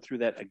kind of run through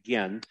that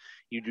again.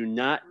 You do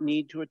not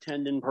need to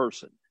attend in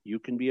person. You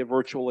can be a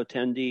virtual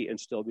attendee and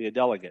still be a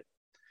delegate.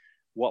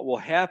 What will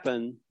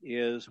happen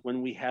is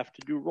when we have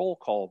to do roll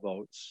call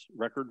votes,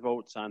 record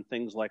votes on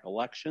things like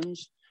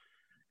elections,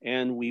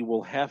 and we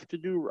will have to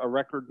do a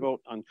record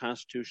vote on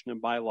Constitution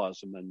and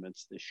bylaws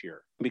amendments this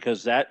year,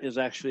 because that is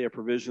actually a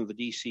provision of the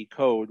DC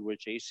Code,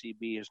 which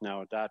ACB has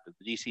now adopted,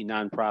 the DC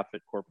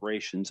Nonprofit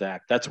Corporations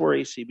Act. That's where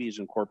ACB is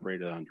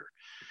incorporated under.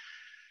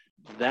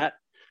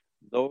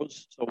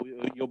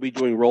 You'll be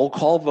doing roll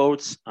call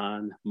votes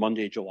on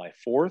Monday, July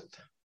 4th.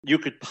 You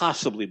could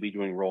possibly be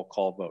doing roll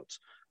call votes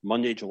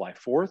Monday, July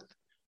 4th,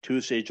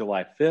 Tuesday,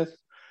 July 5th,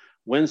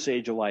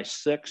 Wednesday, July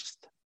 6th,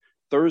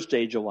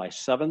 Thursday, July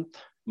 7th,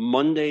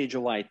 Monday,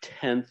 July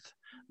 10th.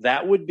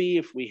 That would be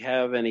if we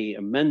have any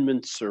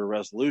amendments or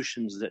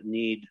resolutions that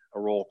need a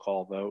roll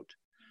call vote.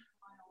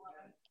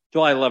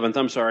 July 11th,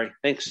 I'm sorry.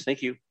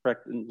 Thank you.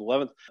 Correct,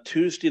 11th.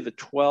 Tuesday, the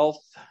 12th,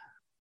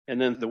 and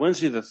then the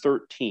Wednesday, the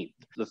 13th.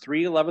 The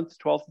 3, 11th,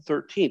 12th, and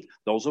 13th.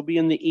 Those will be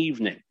in the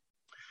evening.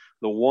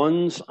 The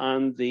ones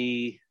on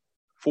the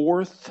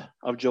 4th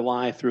of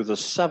July through the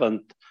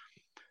 7th,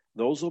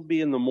 those will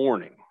be in the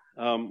morning.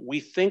 We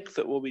think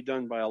that we'll be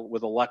done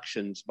with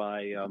elections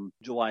by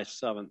July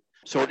 7th.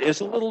 So it is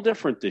a little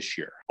different this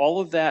year.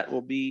 All of that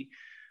will be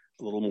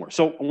a little more.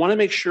 So I want to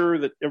make sure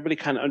that everybody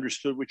kind of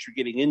understood what you're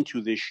getting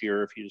into this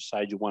year if you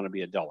decide you want to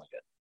be a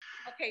delegate.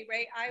 Okay,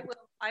 Ray, I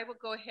will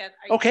go ahead.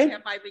 I Okay.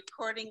 have my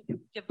recording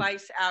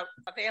device out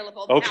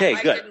available. Okay,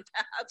 now. good.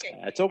 Okay.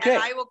 That's okay.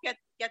 And I will get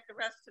the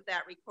rest of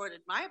that recorded.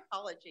 My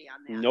apology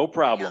on that. No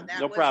problem. Yeah,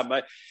 No was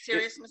problem.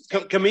 Serious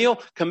mistake.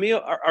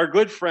 Camille, our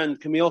good friend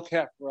Camille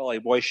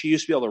Caparelli, boy, she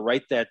used to be able to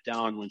write that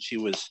down when she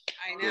was.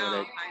 I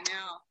know.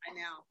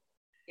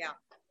 Yeah.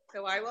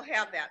 So I will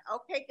have that.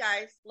 Okay,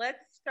 guys, let's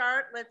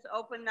start. Let's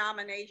open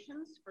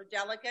nominations for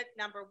delegate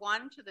number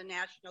 1 to the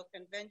National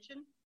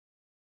Convention.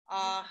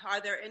 Are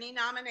there any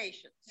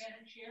nominations?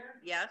 Madam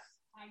Chair? Yes.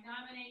 I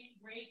nominate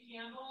Ray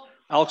Campbell.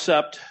 I'll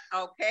accept.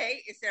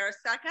 Okay, is there a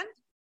second?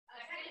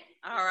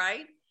 All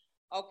right.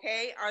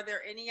 Okay, are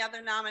there any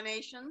other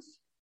nominations?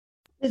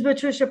 This is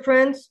Patricia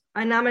Prince.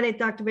 I nominate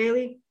Dr.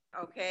 Bailey.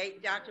 Okay,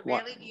 Dr.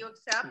 Bailey, do you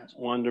accept?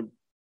 Wanda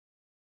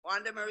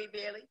Marie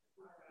Bailey,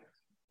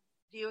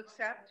 do you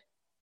accept?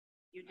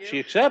 You do? She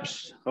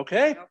accepts.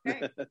 Okay.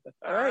 Okay.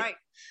 All right.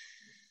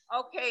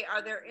 Okay,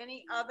 are there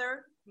any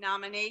other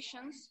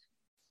nominations?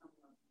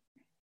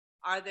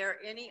 Are there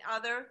any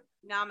other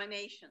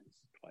nominations?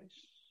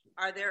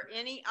 Are there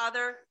any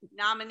other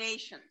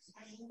nominations?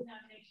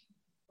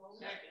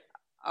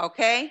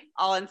 Okay,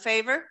 all in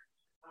favor?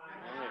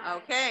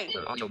 Okay.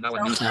 So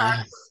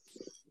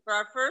for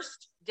our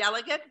first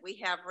delegate, we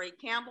have Ray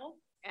Campbell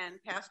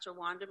and Pastor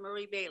Wanda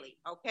Marie Bailey.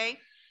 Okay.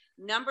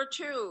 Number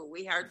 2,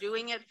 we are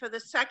doing it for the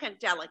second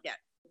delegate.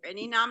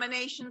 Any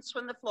nominations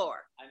from the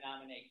floor? I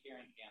nominate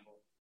Karen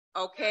Campbell.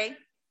 Okay.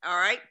 All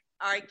right.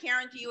 All right,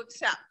 Karen, do you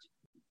accept?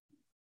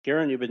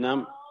 Karen, you've been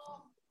nominated.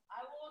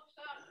 I will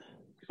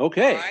accept.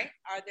 Okay. All right.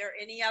 Are there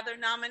any other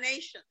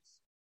nominations?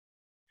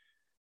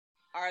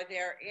 Are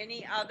there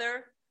any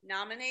other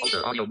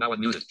nominations? Audio now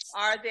unmuted.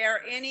 Are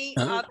there any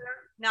other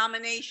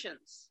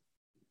nominations?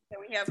 So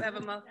we have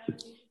a motion.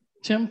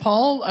 Tim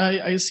Paul,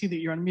 I see that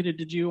you're unmuted.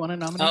 Did you want to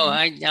nominate? Oh,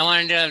 I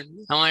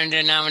wanted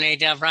to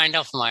nominate Brian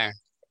Duffelmeyer.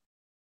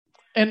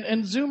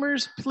 And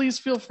Zoomers, please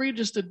feel free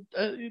just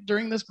to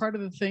during this part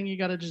of the thing, you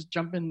got to just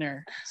jump in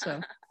there. So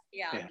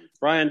yeah.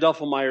 Brian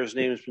Duffelmeyer's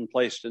name has been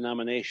placed in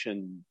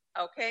nomination.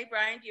 Okay,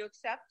 Brian, do you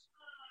accept?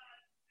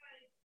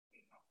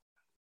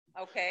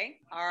 Okay,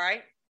 all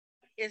right.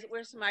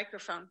 Where's the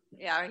microphone?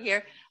 Yeah,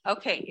 here.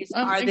 Okay.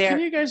 Can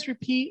you guys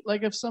repeat,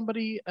 like if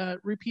somebody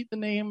repeat the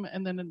name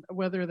and then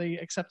whether they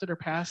accepted or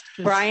passed?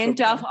 Brian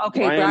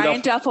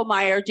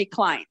Duffelmeyer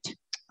declined.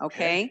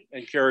 Okay.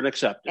 And Karen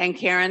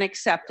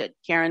accepted.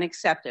 Karen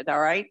accepted. All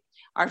right.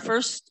 Our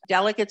first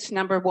delegates,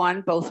 number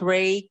 1, both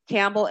Ray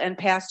Campbell and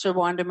Pastor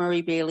Wanda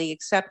Marie Bailey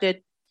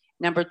accepted.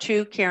 Number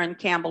 2, Karen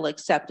Campbell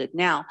accepted.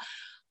 Now,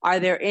 are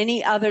there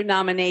any other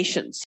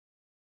nominations?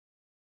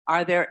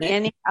 Are there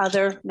any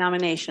other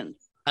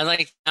nominations? I'd like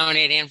to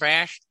nominate Ann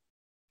Brash.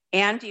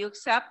 Ann, do you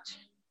accept?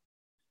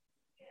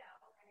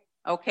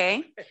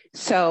 Okay.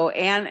 So,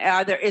 Ann,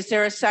 is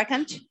there a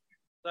second?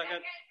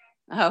 Second.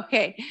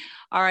 Okay.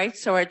 All right.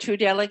 So our 2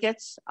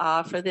 delegates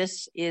for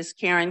this is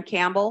Karen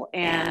Campbell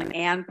and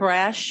Ann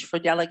Brash for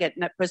delegate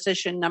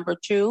position number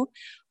 2.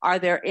 Are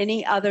there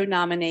any other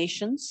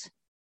nominations?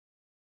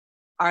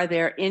 Are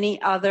there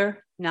any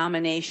other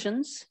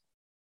nominations?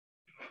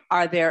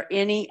 Are there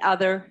any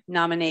other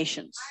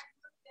nominations?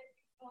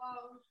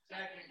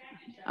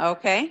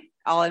 Okay.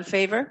 All in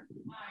favor?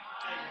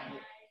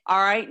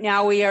 All right.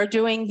 Now we are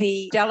doing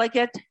the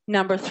delegate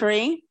number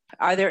 3.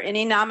 Are there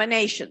any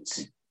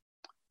nominations?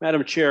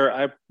 Madam Chair,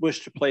 I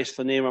wish to place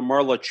the name of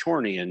Marla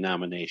Chorney in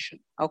nomination.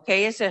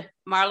 Okay.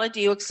 Marla,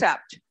 do you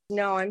accept?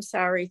 No, I'm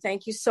sorry.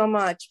 Thank you so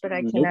much, but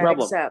I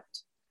cannot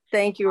accept.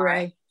 Thank you,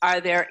 Ray.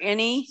 Are there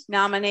any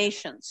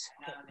nominations?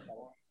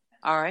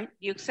 All right.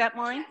 You accept,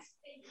 Maureen?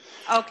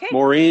 Okay.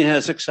 Maureen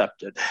has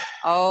accepted.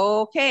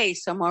 Okay.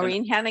 So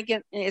Maureen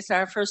Hennigan is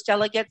our first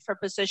delegate for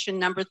position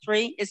number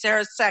 3. Is there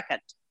a second?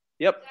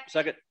 Yep.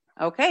 Second.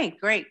 Okay.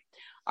 Great.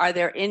 Are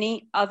there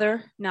any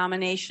other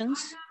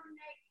nominations?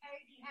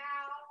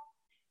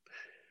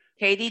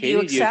 Katie, do you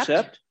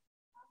accept?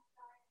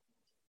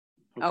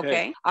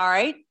 Okay. All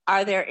right.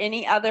 Are there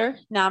any other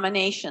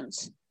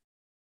nominations?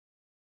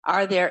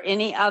 Are there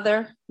any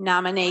other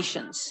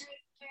nominations?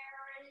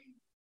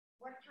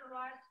 What's your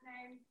last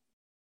name?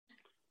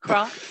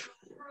 Kroll.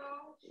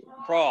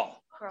 Kroll.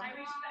 I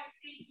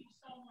respect you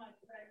so much,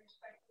 but I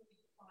respectfully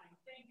decline.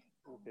 Thank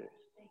you.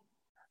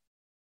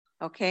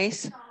 Okay.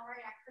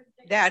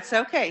 That's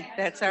okay.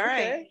 That's all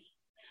right. Okay.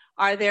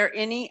 Are there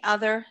any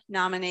other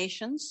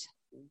nominations?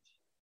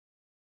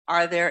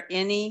 Are there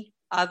any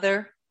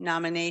other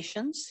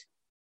nominations?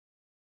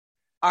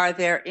 Are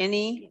there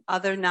any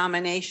other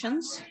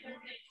nominations?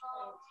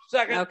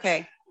 Second.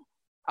 Okay.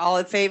 All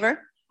in favor?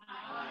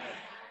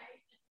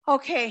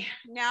 Okay.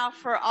 Now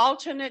for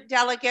alternate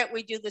delegate,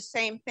 we do the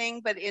same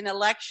thing, but in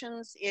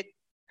elections, it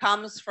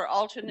comes for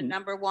alternate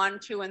number 1,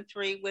 2, and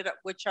 3,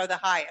 which are the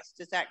highest.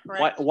 Is that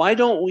correct? Why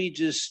don't we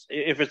just,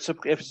 if it's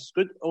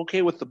good,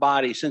 okay with the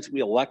body, since we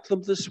elect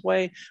them this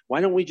way, why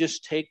don't we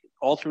just take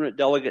alternate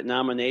delegate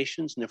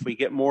nominations? And if we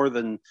get more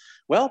than,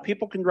 well,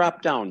 people can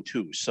drop down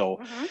too. So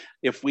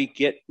if we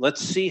get,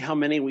 let's see how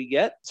many we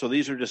get. So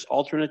these are just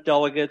alternate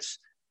delegates.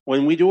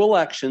 When we do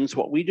elections,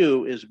 what we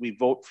do is we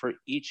vote for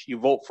each. You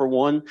vote for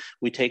one,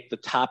 we take the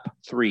top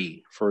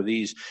 3 for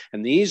these.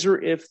 And these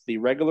are if the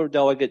regular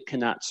delegate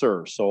cannot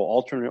serve. So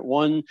alternate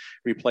 1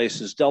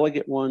 replaces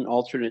delegate 1,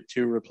 alternate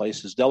 2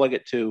 replaces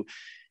delegate 2,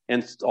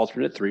 and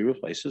alternate 3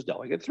 replaces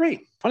delegate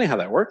 3. Funny how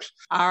that works.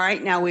 All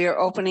right, now we are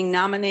opening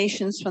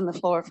nominations from the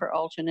floor for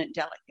alternate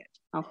delegate.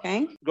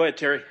 Okay? Go ahead,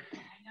 Terry. I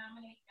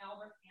nominate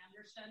Albert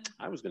Anderson.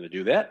 I was going to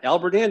do that.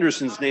 Albert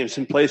Anderson's name's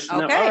in place.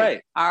 Okay.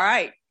 All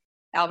right.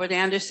 Albert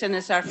Anderson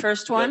is our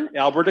first one.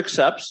 Albert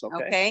accepts.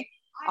 Okay.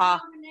 I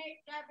nominate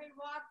Debbie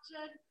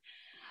Watson.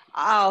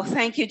 Oh,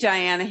 thank you,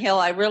 Diana Hill.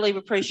 I really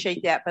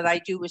appreciate that, but I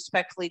do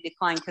respectfully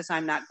decline because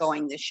I'm not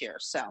going this year.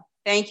 So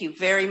thank you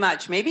very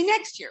much. Maybe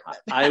next year.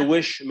 I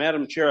wish,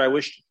 Madam Chair, I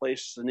wish to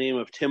place the name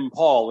of Tim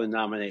Paul in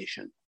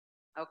nomination.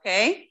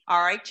 Okay.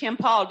 All right. Tim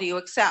Paul, do you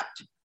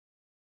accept?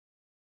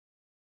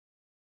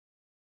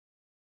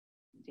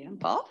 Tim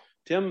Paul?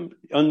 Tim,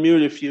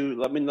 unmute if you,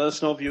 let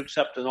us know if you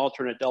accept an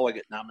alternate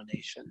delegate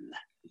nomination.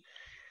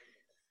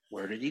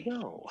 Where did he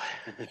go?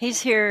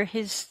 He's here.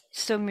 He's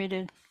still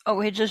muted.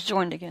 Oh, he just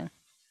joined again.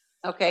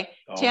 Okay.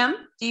 Oh. Tim,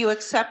 do you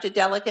accept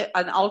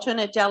an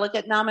alternate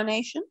delegate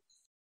nomination?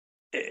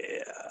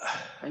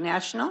 For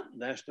National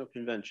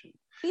Convention.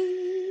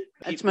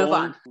 Let's move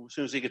on. As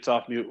soon as he gets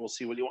off mute, we'll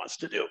see what he wants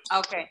to do.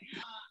 Okay.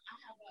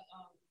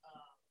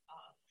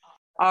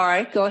 All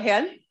right, go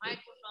ahead.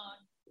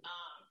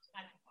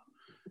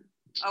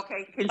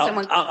 Okay, can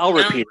someone? I'll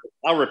repeat it.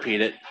 I'll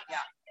repeat it.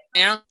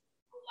 Yeah.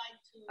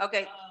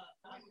 Okay.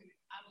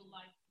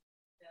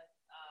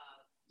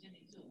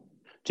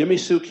 Jimmy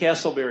Sue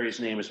Castleberry's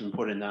name has been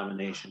put in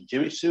nomination.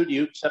 Jimmy Sue, do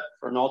you accept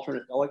for an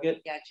alternate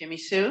delegate? Yeah, Jimmy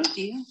Sue,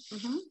 do you?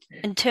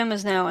 And Tim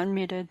is now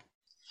unmuted.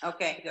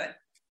 Okay, good.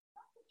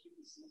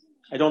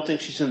 I don't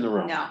think she's in the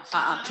room. No.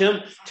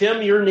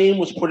 Tim, your name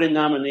was put in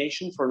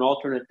nomination for an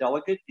alternate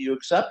delegate. Do you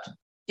accept?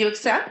 Do you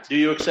accept? Do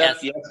you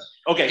accept? Yes.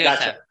 Okay,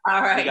 gotcha.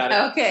 All right. Got it.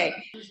 Okay.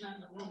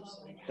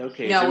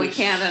 Okay. No, we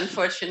can't,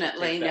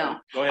 unfortunately. No.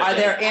 Go ahead. Are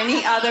there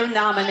any other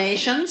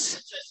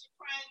nominations?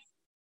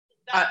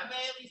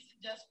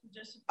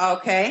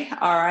 Okay.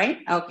 All right.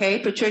 Okay.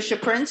 Patricia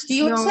Prince, do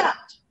you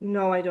accept?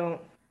 No, I don't.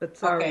 But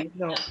sorry. Okay.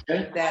 No.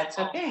 That's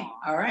okay.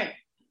 All right.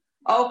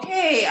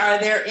 Okay. Are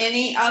there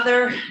any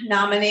other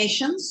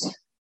nominations?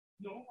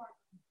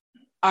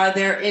 Are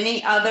there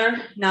any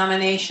other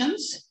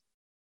nominations?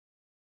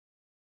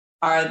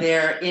 Are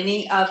there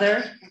any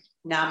other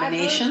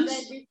nominations?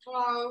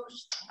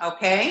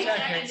 Okay.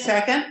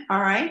 Second. All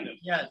right.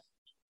 Yes.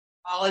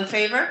 All in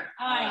favor?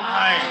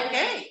 Aye.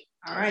 Okay.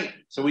 All right.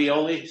 So we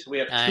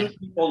have 2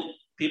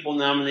 people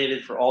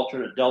nominated for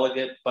alternate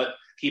delegate, but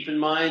keep in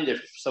mind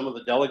if some of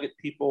the delegate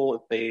people,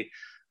 if they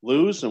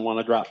lose and want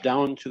to drop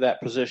down to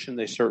that position,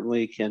 they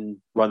certainly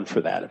can run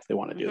for that if they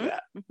want to do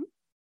that.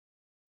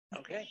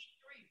 Okay.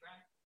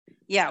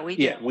 Yeah, we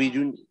do. Yeah, we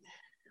do.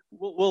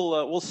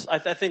 I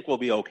think we'll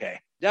be okay.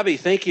 Debbie,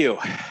 thank you.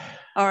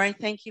 All right,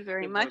 thank you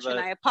very much, and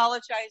I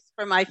apologize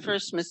for my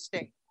first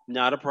mistake.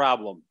 Not a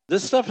problem.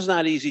 This stuff is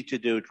not easy to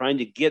do, trying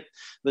to get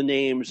the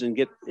names and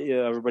get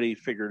everybody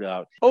figured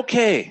out.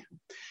 Okay.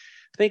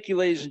 Thank you,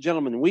 ladies and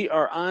gentlemen. We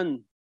are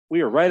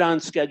right on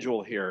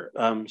schedule here.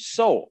 Our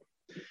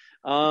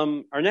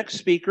next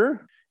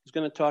speaker is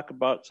going to talk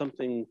about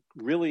something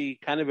really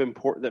kind of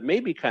important, that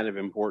may be kind of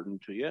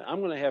important to you. I'm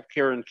going to have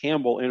Karen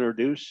Campbell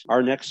introduce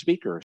our next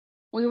speaker.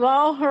 We've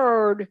all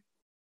heard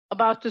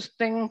about this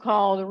thing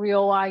called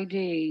Real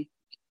ID.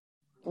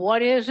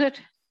 What is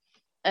it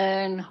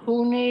and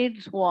who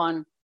needs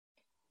one?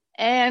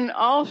 And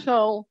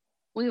also,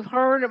 we've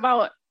heard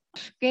about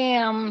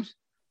scams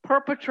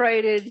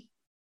perpetrated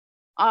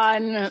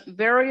on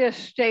various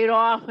state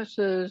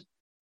offices,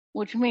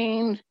 which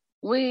means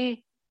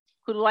we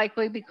could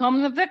likely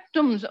become the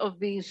victims of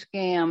these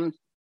scams.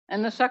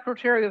 And the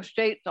Secretary of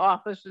State's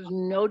office is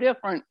no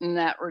different in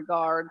that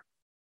regard.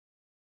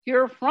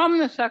 Here from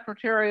the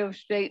Secretary of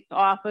State's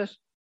office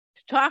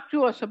to talk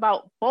to us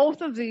about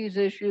both of these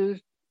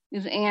issues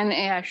is Ann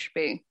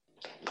Ashby.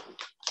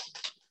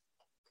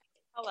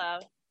 Hello,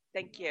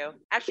 thank you.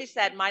 As she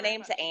said, my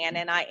name's Ann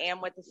and I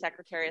am with the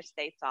Secretary of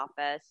State's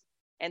office.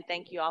 And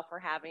thank you all for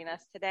having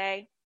us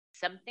today.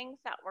 Some things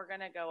that we're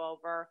going to go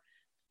over,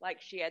 like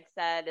she had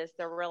said, is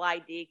the Real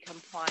ID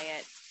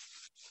compliant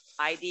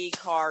ID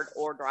card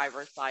or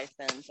driver's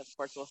license. Of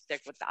course, we'll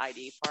stick with the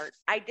ID part.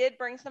 I did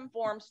bring some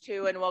forms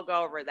too, and we'll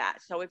go over that.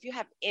 So if you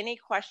have any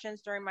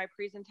questions during my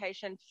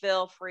presentation,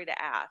 feel free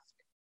to ask.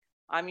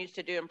 I'm used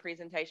to doing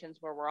presentations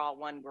where we're all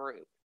one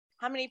group.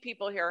 How many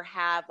people here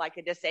have like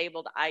a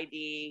disabled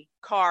ID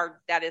card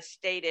that is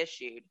state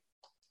issued?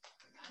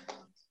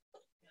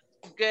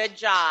 Good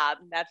job.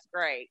 That's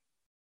great.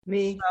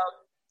 Me.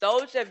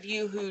 Those of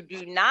you who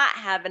do not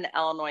have an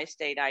Illinois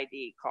state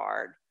ID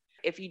card,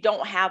 if you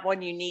don't have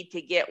one, you need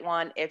to get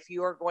one if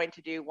you are going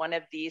to do one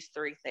of these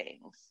three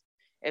things.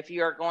 If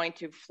you are going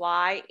to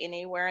fly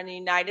anywhere in the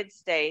United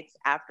States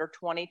after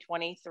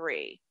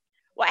 2023.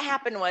 What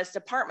happened was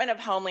Department of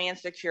Homeland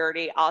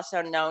Security,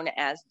 also known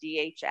as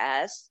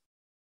DHS,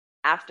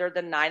 after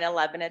the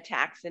 9/11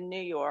 attacks in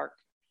New York,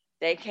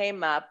 they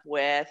came up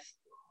with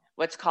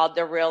what's called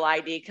the Real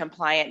ID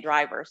compliant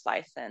driver's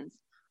license.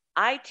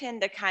 I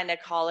tend to kind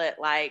of call it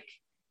like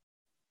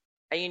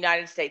a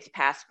United States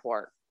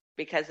passport,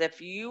 because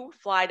if you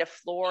fly to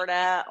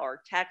Florida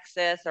or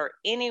Texas or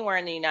anywhere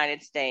in the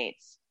United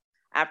States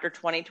after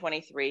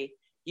 2023,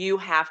 you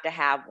have to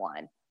have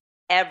one.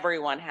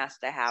 Everyone has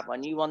to have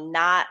one. You will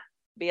not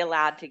be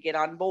allowed to get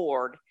on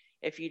board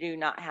if you do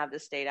not have the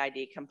state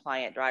ID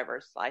compliant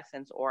driver's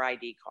license or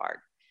ID card.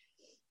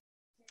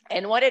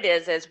 And what it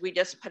is we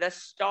just put a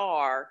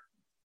star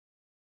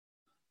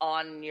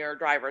on your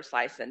driver's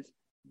license.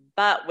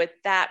 But with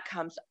that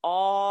comes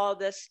all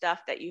the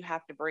stuff that you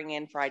have to bring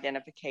in for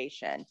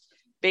identification,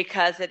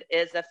 because it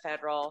is a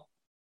federal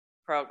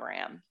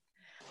program.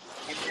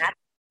 And that's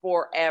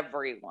for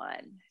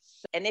everyone.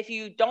 And if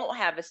you don't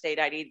have a state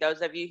ID,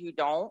 those of you who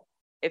don't,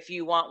 if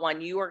you want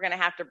one, you are going to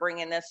have to bring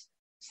in this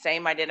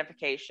same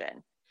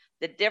identification.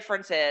 The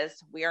difference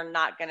is we are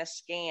not going to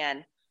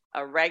scan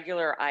a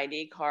regular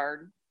ID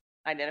card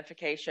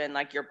identification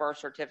like your birth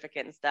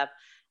certificate and stuff,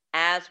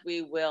 as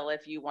we will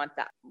if you want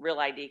the Real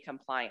ID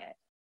compliant.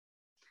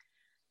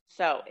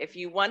 So if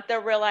you want the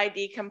Real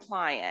ID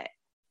compliant,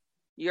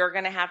 you're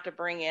going to have to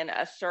bring in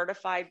a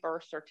certified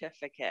birth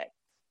certificate,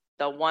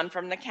 the one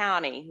from the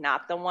county,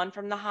 not the one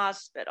from the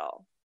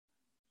hospital.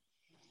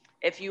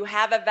 If you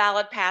have a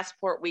valid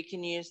passport, we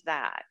can use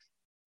that.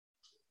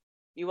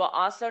 You will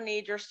also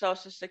need your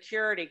Social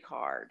Security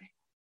card.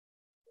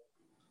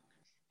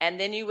 And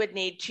then you would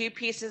need 2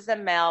 pieces of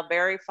mail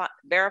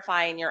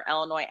verifying your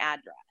Illinois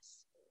address.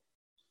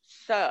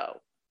 So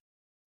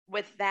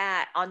with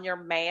that on your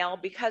mail,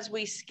 because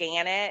we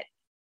scan it,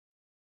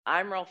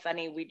 I'm real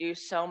funny. We do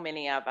so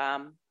many of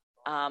them.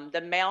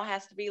 The mail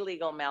has to be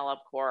legal mail, of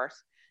course.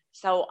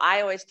 So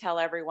I always tell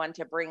everyone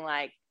to bring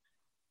like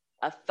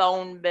a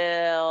phone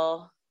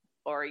bill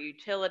or a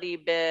utility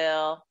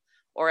bill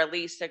or a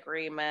lease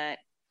agreement.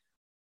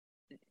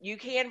 You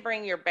can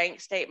bring your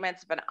bank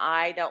statements, but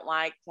I don't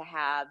like to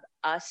have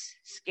us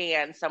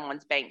scan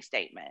someone's bank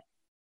statement.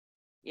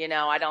 You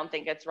know, I don't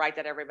think it's right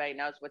that everybody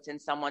knows what's in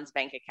someone's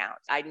bank account.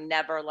 I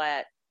never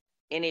let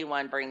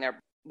anyone bring their,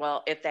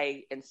 well, if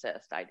they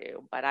insist, I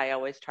do, but I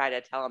always try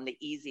to tell them the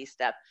easy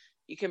stuff.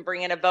 You can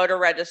bring in a voter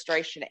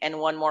registration and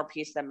one more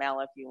piece of mail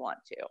if you want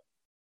to.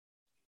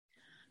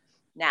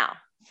 Now,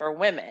 for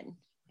women,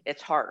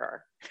 it's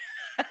harder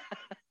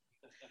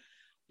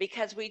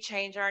because we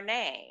change our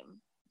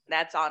name.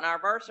 That's on our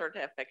birth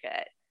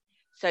certificate.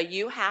 So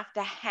you have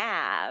to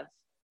have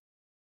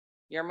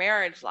your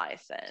marriage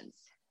license.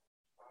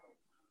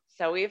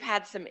 So we've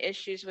had some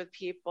issues with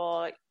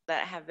people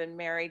that have been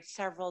married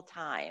several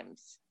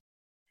times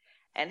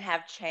and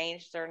have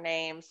changed their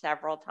name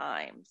several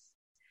times.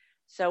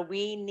 So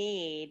we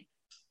need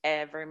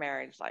every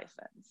marriage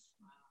license.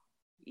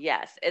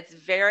 Yes, it's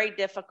very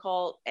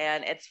difficult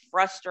and it's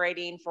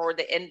frustrating for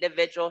the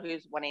individual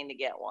who's wanting to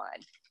get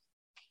one.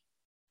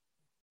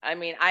 I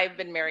mean, I've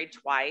been married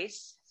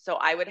twice, so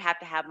I would have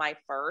to have my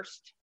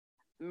first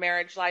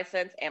marriage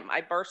license and my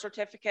birth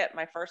certificate,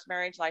 my first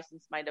marriage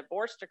license, my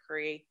divorce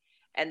decree,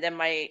 and then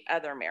my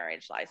other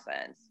marriage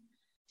license.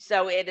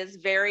 So it is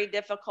very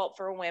difficult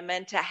for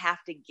women to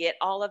have to get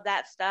all of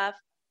that stuff,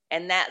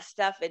 and that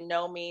stuff in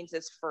no means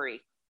is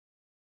free.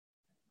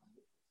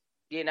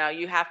 You know,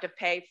 you have to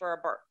pay for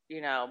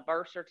a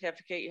birth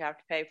certificate, you have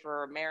to pay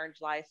for a marriage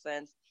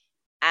license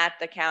at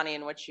the county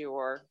in which you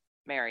were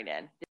married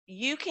in.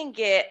 You can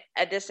get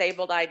a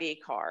disabled ID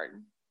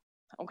card,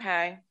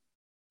 okay?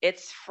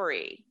 It's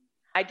free.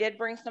 I did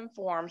bring some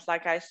forms,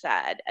 like I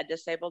said, a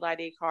disabled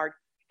ID card,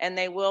 and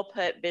they will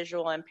put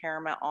visual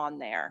impairment on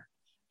there.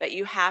 But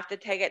you have to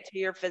take it to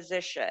your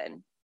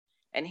physician,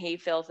 and he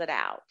fills it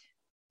out,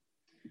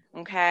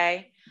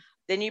 okay?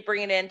 Then you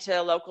bring it into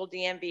a local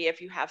DMV.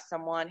 If you have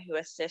someone who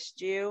assists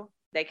you,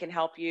 they can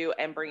help you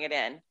and bring it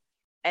in.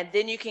 And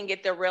then you can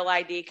get the Real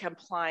ID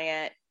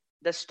compliant,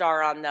 the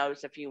star on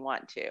those if you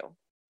want to.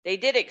 They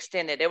did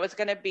extend it. It was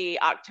going to be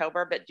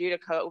October, but due to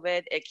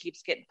COVID, it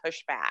keeps getting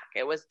pushed back.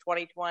 It was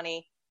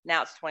 2020.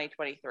 Now it's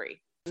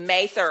 2023.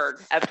 May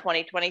 3rd of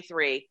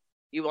 2023,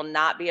 you will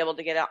not be able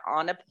to get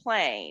on a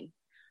plane,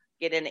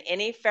 get in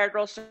any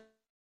federal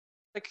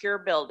secure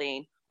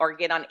building, or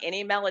get on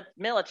any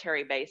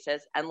military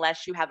bases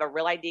unless you have a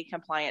Real ID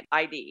compliant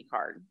ID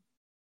card.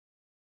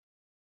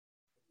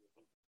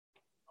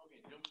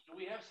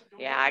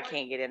 Yeah, I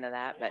can't get into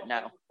that, but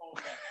no.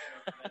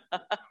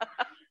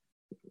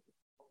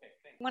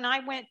 When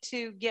I went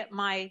to get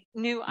my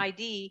new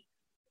ID,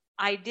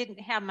 I didn't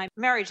have my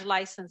marriage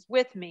license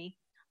with me,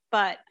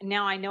 but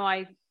now I know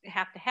I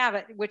have to have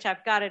it, which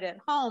I've got it at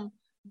home.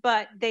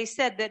 but they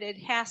said that it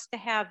has to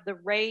have the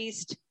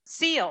raised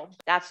seal.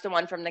 That's the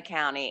one from the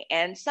county.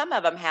 And some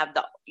of them have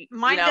the...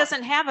 Mine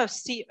doesn't have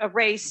a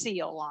raised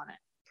seal on it.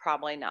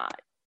 Probably not.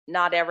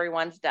 Not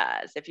everyone's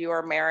does. If you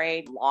were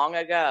married long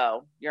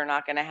ago, you're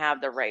not going to have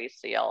the raised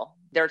seal.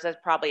 There's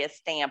probably a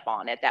stamp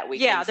on it that we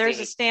can see. Yeah, there's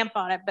a stamp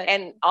on it.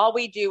 And all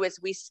we do is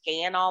we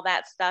scan all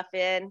that stuff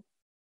in.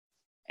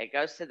 It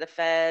goes to the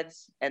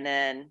feds, and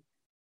then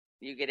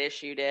you get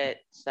issued it.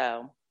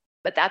 So,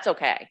 but that's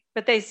okay.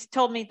 But they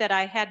told me that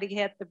I had to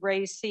get the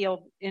raised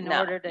seal in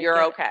order to.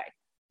 You're okay.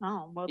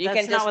 Oh, well, you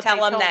can just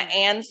tell them that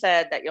Ann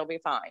said that you'll be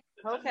fine.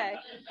 Okay.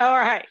 All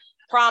right.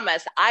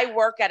 Promise. I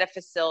work at a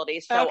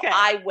facility, so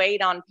I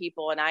wait on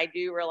people, and I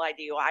do real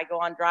ID. I go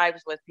on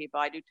drives with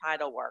people. I do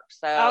title work.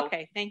 So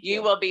okay, thank you.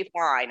 You will be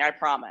fine. I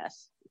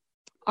promise.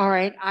 All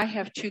right. I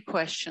have two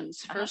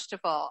questions. First of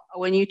all,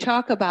 when you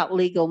talk about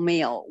legal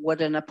mail, would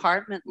an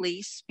apartment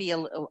lease be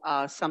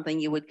something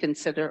you would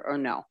consider or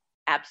no?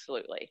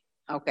 Absolutely.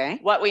 Okay.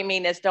 What we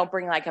mean is don't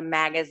bring like a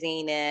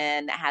magazine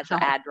in that has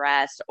your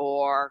address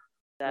or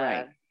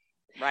the...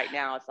 Right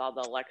now, it's all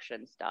the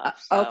election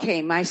stuff. So.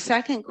 Okay, my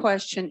second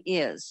question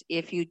is,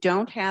 if you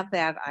don't have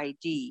that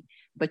ID,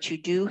 but you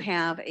do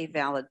have a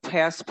valid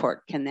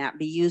passport, can that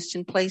be used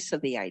in place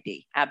of the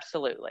ID?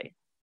 Absolutely.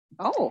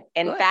 Oh,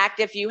 in fact,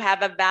 if you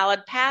have a valid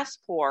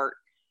passport,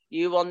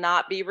 you will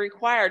not be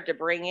required to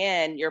bring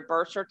in your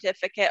birth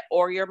certificate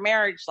or your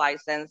marriage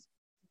license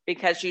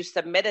because you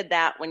submitted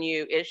that when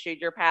you issued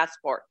your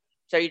passport.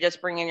 So you just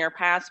bring in your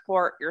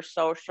passport, your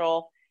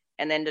social,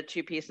 and then the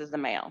 2 pieces of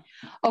mail.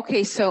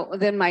 Okay, so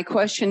then my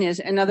question is,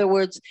 in other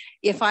words,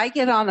 if I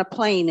get on a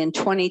plane in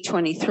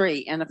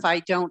 2023 and if I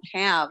don't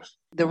have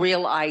the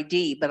real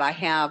ID, but I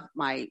have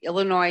my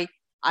Illinois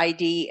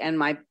ID and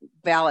my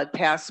valid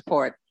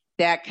passport,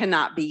 that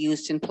cannot be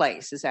used in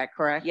place. Is that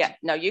correct? Yeah,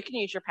 no, you can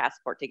use your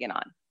passport to get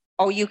on.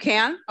 Oh, you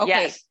can? Okay.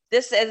 Yes,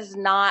 this is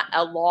not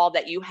a law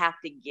that you have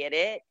to get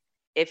it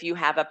if you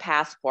have a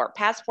passport.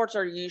 Passports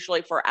are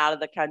usually for out of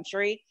the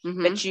country,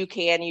 but you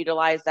can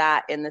utilize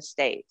that in the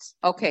States.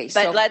 Okay.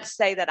 But let's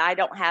say that I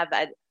don't have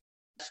a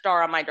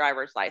star on my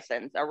driver's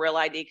license, a real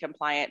ID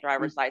compliant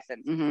driver's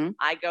license.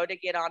 I go to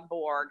get on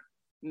board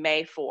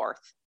May 4th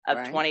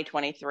of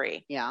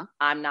 2023. Yeah.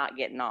 I'm not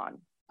getting on.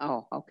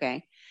 Oh,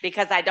 okay.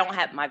 Because I don't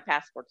have, my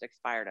passport's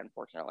expired,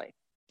 unfortunately.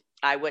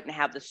 I wouldn't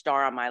have the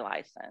star on my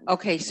license.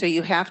 Okay, so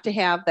you have to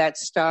have that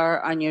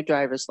star on your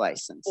driver's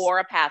license. Or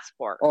a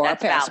passport. Or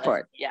That's a passport.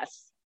 Valid.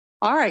 Yes.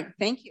 All right,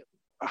 thank you.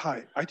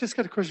 Hi, I just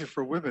got a question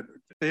for women.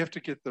 They have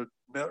to get the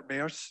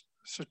mayor's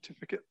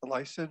certificate, the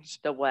license.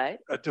 The what?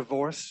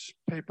 Divorce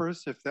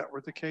papers, if that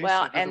were the case.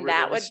 Well, and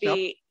that would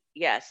be,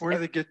 yes. Where do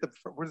they get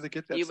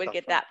that? You would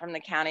get that from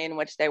the county in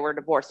which they were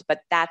divorced,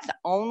 but that's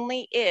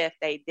only if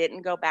they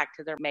didn't go back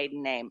to their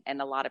maiden name.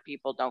 And a lot of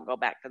people don't go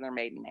back to their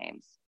maiden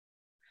names.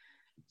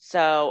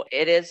 So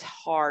it is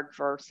hard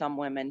for some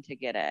women to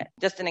get it.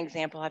 Just an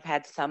example, I've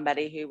had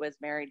somebody who was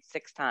married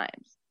 6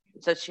 times.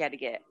 So she had to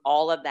get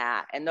all of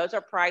that. And those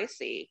are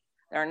pricey.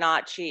 They're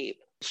not cheap.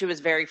 She was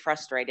very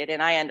frustrated,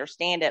 and I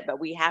understand it, but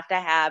we have to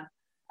have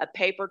a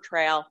paper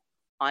trail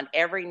on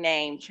every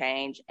name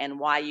change and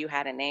why you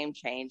had a name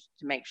change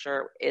to make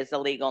sure it is a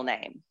legal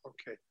name.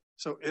 Okay.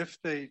 So if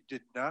they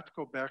did not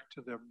go back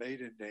to their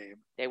maiden name,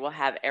 they will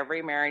have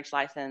every marriage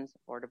license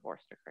or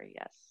divorce decree,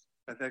 yes.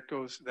 And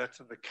that's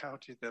in the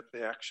county that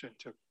the action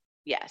took.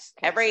 Yes.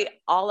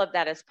 All of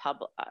that is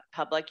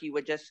public. You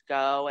would just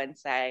go and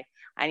say,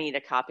 I need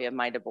a copy of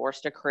my divorce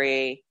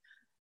decree,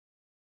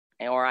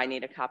 or I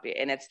need a copy.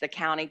 And it's the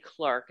county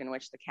clerk in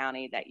which the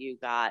county that you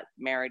got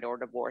married or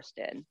divorced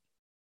in.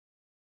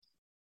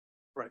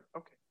 Right.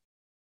 Okay.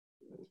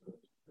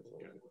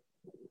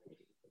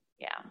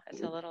 Yeah,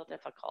 it's a little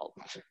difficult.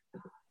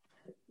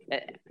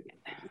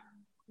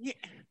 Yeah.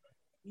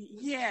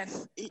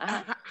 Yes.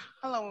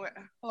 Hello.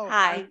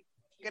 Hi.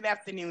 Good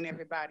afternoon,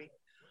 everybody.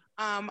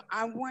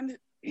 I wondered,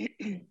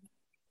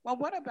 well,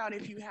 what about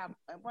if you have,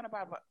 what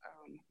about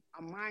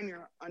a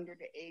minor under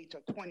the age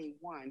of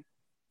 21?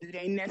 Do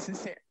they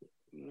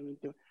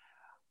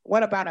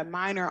what about a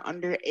minor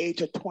under the age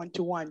of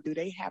 21? Do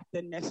they have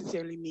to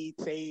necessarily need,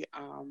 say,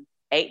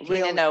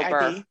 18 and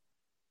over?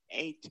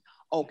 8.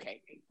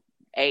 Okay.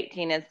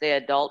 18 is the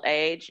adult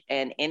age,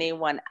 and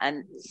anyone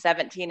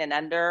 17 and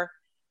under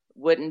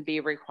wouldn't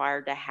be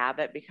required to have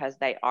it because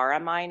they are a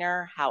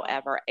minor.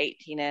 However,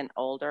 18 and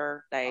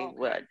older, they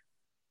would.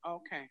 Okay.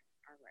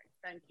 All right.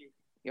 Thank you.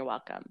 You're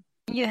welcome.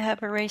 You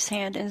have a raised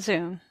hand in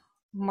Zoom.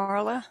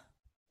 Marla?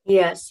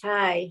 Yes.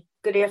 Hi.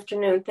 Good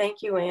afternoon.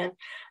 Thank you,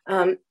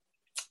 Ann.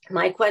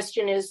 My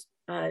question is,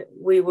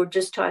 we were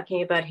just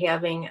talking about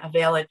having a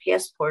valid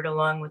passport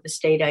along with the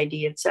state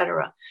ID, et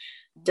cetera.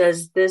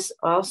 Does this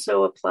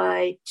also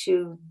apply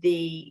to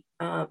the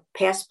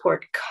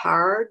passport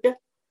card?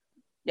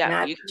 Yeah,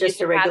 not you can just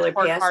use a regular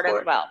passport passport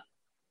card as well.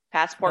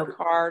 Passport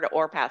card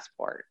or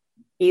passport.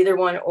 Either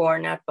one or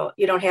not both.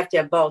 You don't have to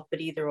have both, but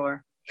either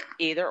or.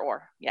 Either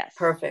or, yes.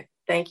 Perfect.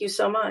 Thank you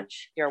so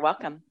much. You're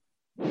welcome.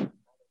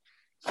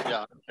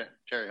 Yeah,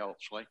 Terry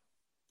Holtzley.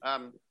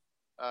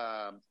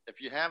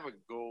 If you have a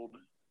gold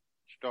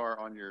star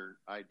on your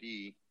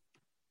ID,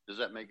 does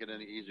that make it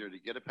any easier to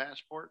get a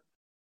passport?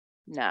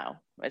 No,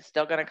 it's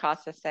still going to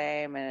cost the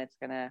same, and it's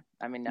going to.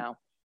 I mean, no.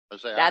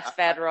 That's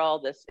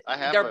federal. I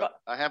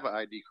have an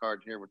ID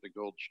card here with the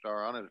gold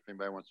star on it. If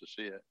anybody wants to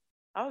see it.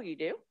 Oh, you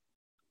do?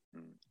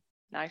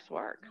 Nice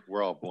work.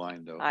 We're all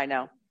blind though. I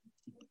know.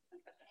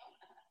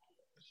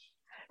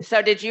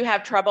 So, did you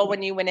have trouble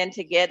when you went in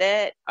to get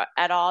it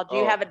at all? Do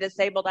you have a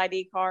disabled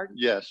ID card?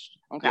 Yes.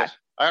 Okay. Yes.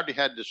 I already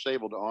had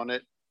disabled on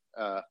it.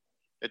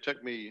 It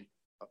took me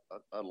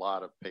a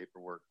lot of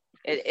paperwork.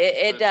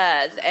 It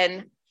does,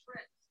 and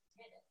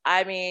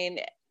I mean.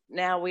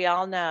 Now, we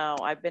all know,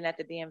 I've been at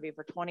the DMV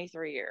for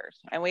 23 years,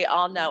 and we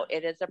all know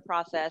it is a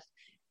process.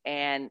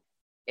 And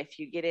if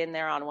you get in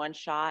there on one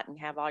shot and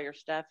have all your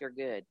stuff, you're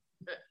good.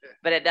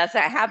 But it doesn't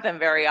happen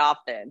very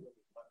often.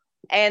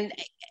 And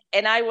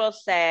I will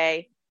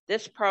say,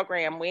 this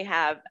program we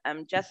have,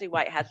 Jesse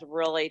White has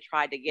really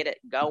tried to get it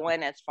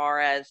going as far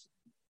as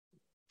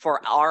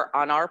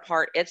on our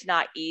part. It's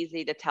not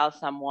easy to tell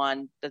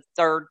someone the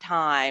third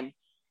time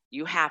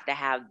you have to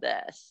have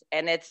this.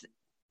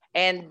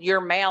 And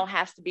your mail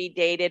has to be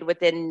dated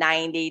within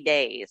 90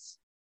 days.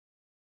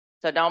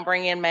 So don't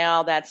bring in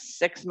mail that's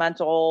 6 months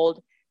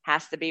old.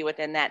 Has to be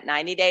within that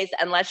 90 days.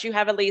 Unless you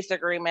have a lease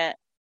agreement,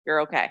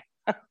 you're okay.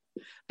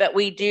 But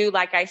we do,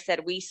 like I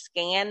said, we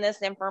scan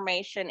this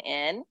information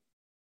in,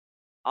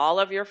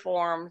 all of your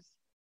forms,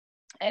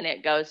 and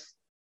it goes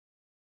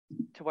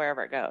to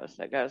wherever it goes.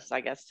 It goes, I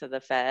guess, to the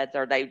feds,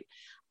 or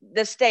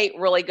the state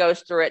really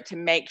goes through it to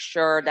make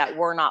sure that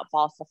we're not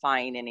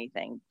falsifying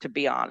anything, to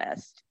be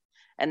honest.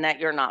 And that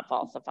you're not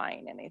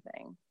falsifying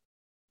anything.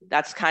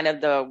 That's kind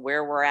of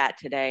where we're at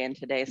today in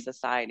today's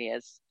society.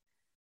 Is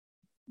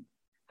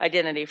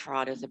identity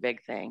fraud is a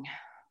big thing.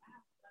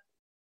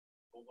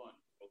 Hold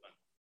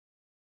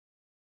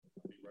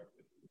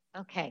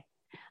on. Okay.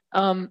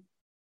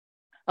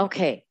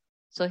 Okay.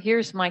 So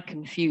here's my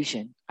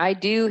confusion. I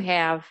do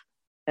have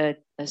a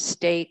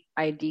state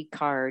ID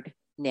card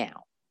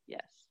now.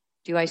 Yes.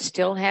 Do I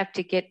still have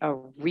to get a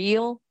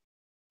real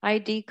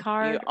ID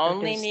card? You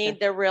only need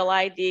the real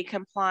ID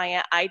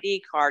compliant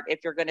ID card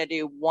if you're going to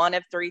do one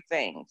of three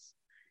things.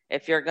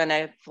 If you're going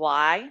to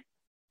fly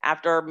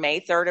after May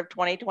 3rd of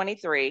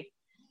 2023,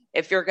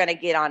 if you're going to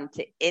get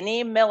onto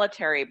any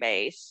military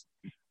base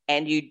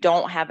and you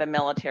don't have a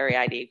military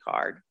ID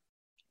card,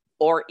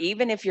 or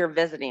even if you're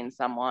visiting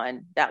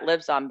someone that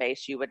lives on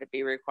base, you would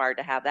be required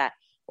to have that,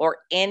 or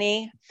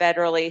any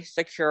federally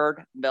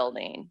secured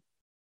building.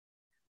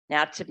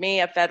 Now, to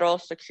me, a federal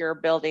secure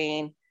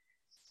building,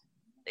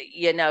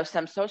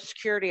 some Social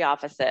Security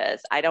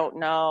offices. I don't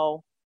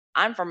know.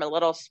 I'm from a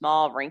little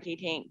small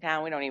rinky-dink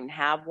town. We don't even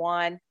have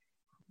one.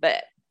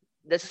 But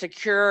the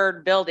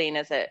secured building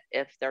is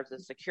if there's a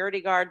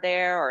security guard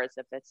there, or if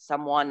it's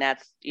someone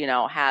that's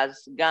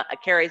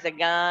carries a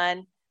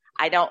gun.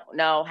 I don't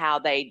know how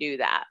they do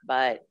that,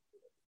 but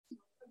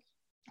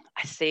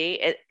I see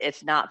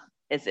it's not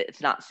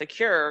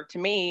secure. To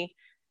me,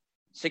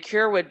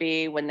 secure would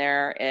be when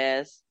there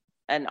is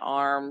an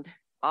armed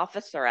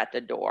officer at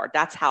the door.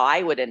 That's how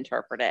I would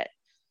interpret it.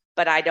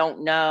 But I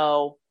don't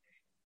know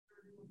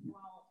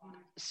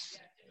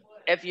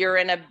if you're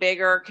in a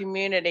bigger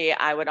community.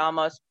 I would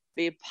almost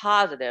be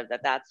positive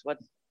that that's what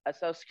a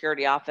Social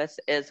Security office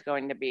is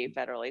going to be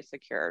federally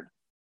secured.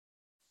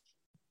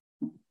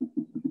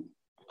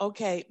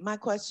 Okay, my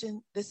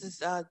question, this is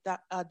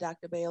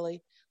Dr.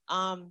 Bailey.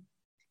 Can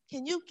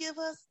you give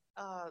us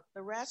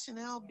the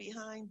rationale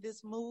behind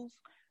this move?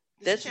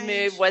 This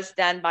move was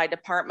done by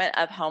Department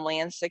of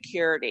Homeland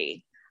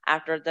Security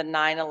after the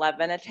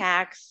 9/11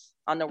 attacks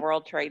on the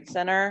World Trade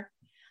Center.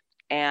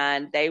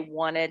 And they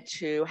wanted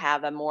to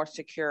have a more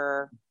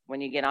secure,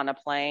 when you get on a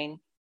plane,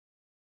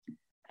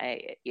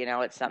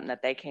 it's something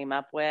that they came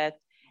up with.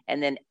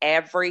 And then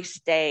every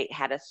state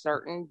had a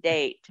certain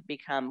date to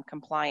become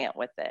compliant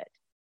with it.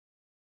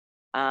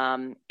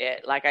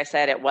 Like I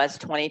said, it was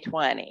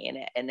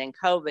 2020 and then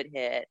COVID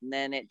hit, and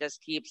then it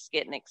just keeps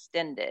getting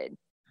extended.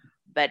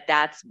 But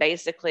that's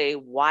basically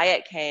why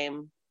it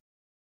came.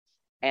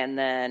 And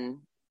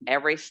then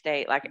every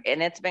state,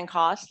 and it's been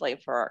costly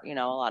for, a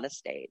lot of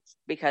states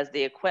because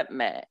the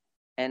equipment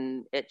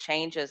and it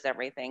changes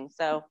everything.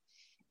 So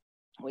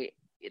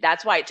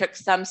that's why it took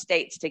some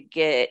states to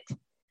get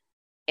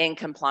in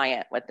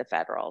compliant with the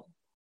federal.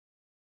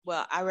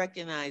 Well, I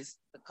recognize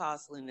the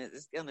costliness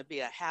is going to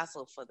be a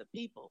hassle for the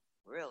people,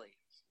 really.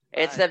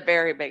 It's a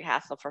very big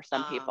hassle for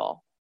some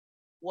people.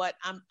 What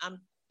I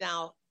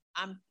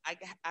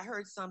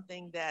heard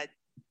something that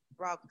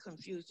brought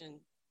confusion,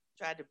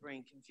 tried to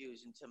bring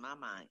confusion to my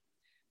mind.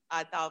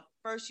 I thought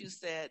first you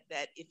said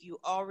that if you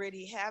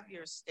already have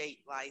your state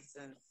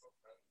license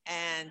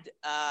and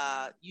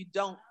you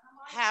don't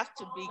have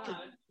to be,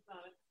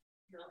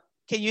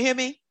 can you hear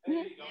me?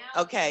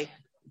 Okay.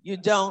 You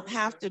don't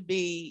have to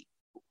be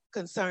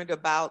concerned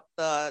about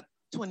the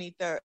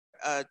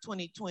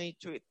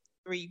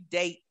 2023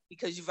 date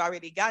because you've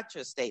already got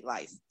your state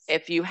license.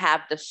 If you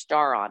have the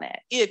star on it.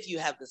 If you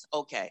have this,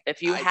 okay.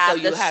 If you All right,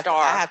 have so the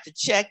star. I have to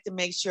check to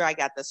make sure I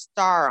got the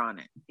star on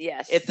it.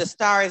 Yes. If the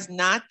star is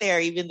not there,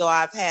 even though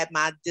I've had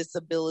my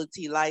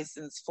disability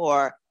license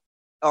or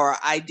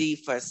ID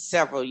for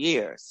several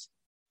years,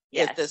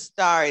 yes. If the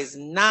star is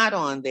not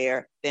on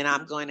there, then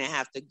I'm going to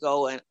have to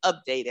go and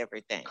update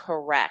everything.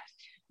 Correct.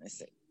 Let's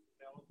see.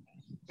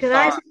 Can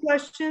I ask a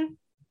question?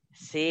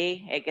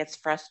 See, it gets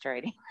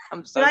frustrating.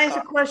 I'm so Can I ask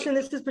sorry. a question?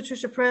 This is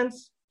Patricia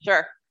Prince.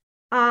 Sure.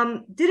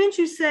 Didn't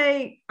you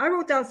say, I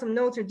wrote down some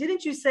notes here.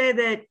 Didn't you say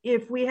that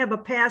if we have a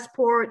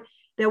passport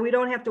that we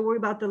don't have to worry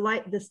about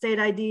the state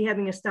ID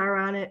having a star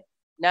on it?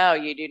 No,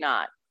 you do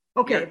not.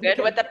 Okay. You're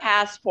good with the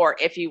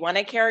passport. If you want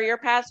to carry your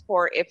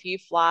passport, if you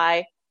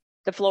fly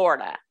to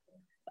Florida,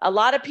 a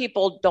lot of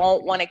people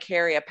don't want to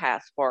carry a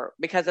passport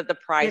because of the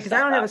price. Because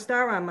I don't have a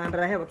star on mine, but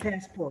I have a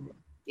passport.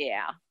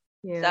 Yeah.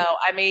 Yeah. So,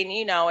 I mean,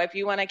 if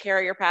you want to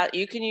carry your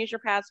you can use your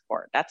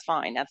passport. That's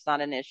fine. That's not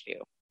an issue.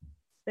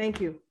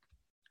 Thank you.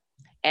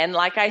 And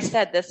like I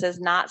said, this is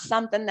not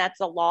something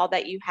that's a law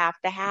that you have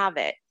to have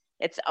it.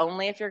 It's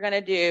only if you're going to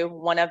do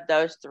one of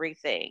those three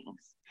things.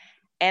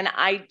 And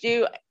I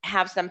do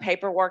have some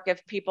paperwork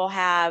if people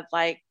have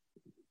like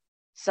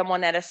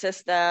someone that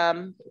assists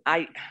them.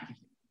 I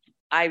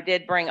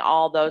did bring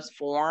all those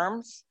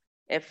forms.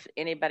 If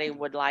anybody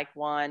would like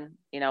one,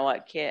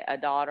 a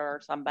daughter or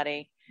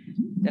somebody,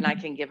 then I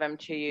can give them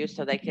to you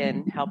so they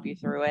can help you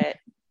through it.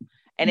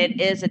 And it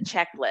is a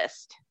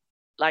checklist.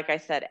 Like I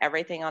said,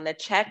 everything on the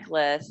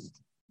checklist,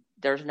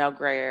 there's no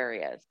gray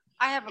areas.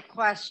 I have a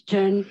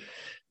question.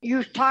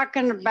 You're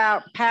talking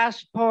about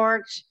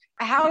passports.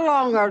 How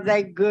long are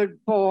they good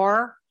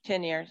for?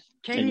 10 years.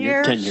 10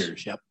 years? 10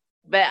 years, yep.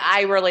 But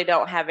I really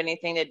don't have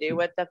anything to do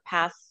with the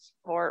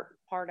passport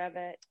part of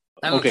it.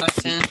 Okay.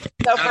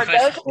 So for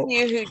those of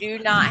you who do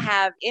not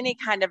have any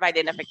kind of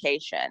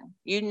identification,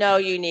 you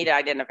need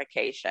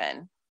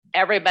identification.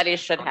 Everybody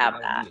should have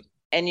that.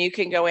 And you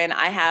can go in.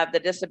 I have the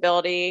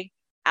disability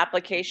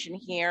application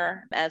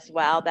here as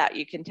well that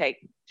you can take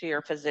to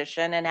your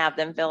physician and have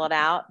them fill it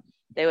out.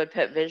 They would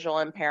put visual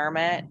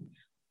impairment.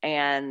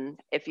 And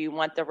if you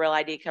want the Real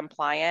ID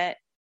compliant,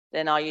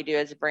 then all you do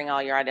is bring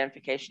all your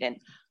identification in.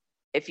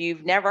 If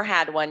you've never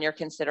had one, you're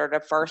considered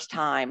a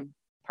first-time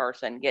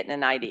person getting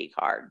an ID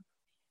card.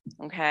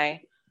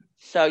 Okay.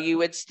 So you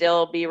would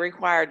still be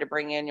required to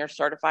bring in your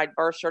certified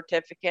birth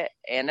certificate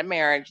and a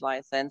marriage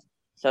license,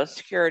 Social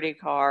Security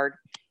card,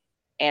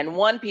 and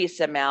one piece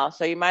of mail.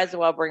 So you might as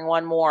well bring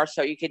one more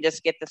so you can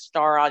just get the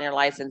star on your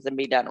license and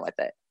be done with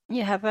it.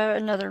 You have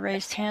another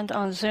raised hand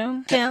on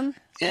Zoom, Tim?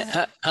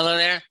 Yeah. Hello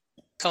there.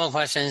 Couple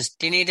questions.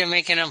 Do you need to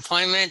make an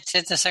appointment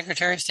at the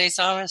Secretary of State's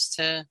office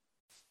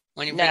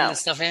when you bring the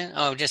stuff in?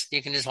 Oh,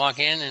 you can just walk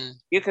in and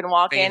you can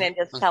walk in and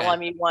just tell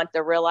them you want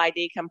the Real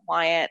ID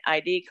compliant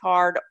ID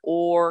card,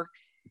 or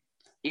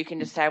you can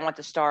just say I want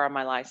the star on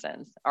my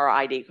license or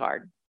ID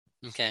card.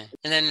 Okay.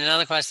 And then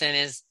another question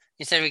is,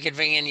 you said we could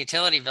bring in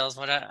utility bills.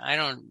 But I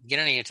don't get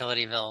any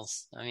utility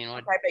bills. I mean,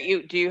 what? Okay,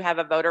 but do you have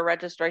a voter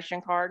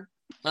registration card?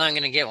 Well, I'm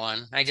going to get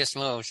one. I just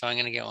moved, so I'm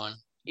going to get one.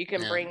 You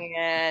can bring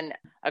in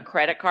a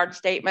credit card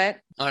statement.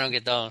 Oh, I don't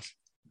get those.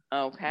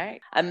 Okay.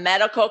 A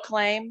medical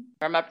claim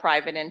from a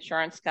private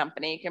insurance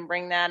company. You can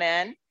bring that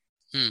in.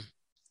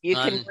 You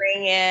can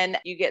bring in,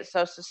 you get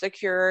Social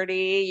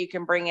Security. You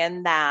can bring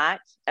in that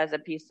as a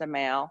piece of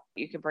mail.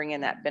 You can bring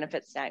in that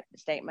benefit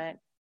statement.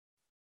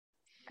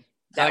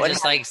 That would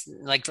just like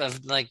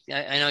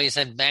I know you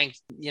said bank.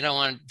 You don't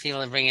want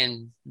people to bring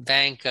in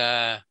bank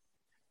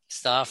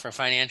stuff or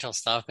financial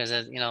stuff because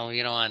you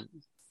don't want.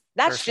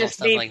 That's just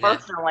me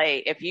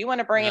personally. If you want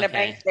to bring in a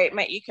bank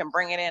statement, you can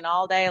bring it in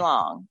all day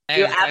long.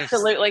 You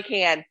absolutely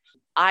can.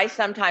 I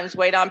sometimes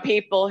wait on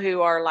people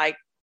who are like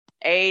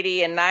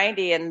 80 and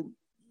 90 and,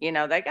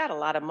 they got a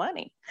lot of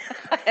money.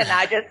 And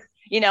I just,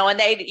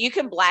 and you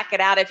can black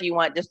it out if you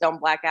want. Just don't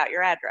black out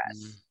your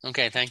address.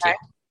 Okay. Thank you.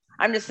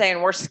 I'm just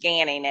saying we're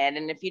scanning it.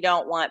 And if you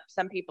don't want,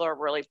 some people are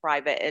really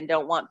private and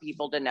don't want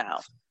people to know.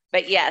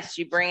 But yes,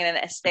 you bring in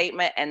a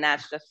statement and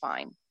that's just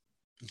fine.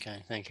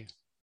 Okay. Thank you.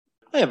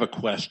 I have a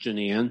question,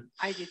 Ann.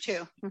 I do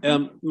too.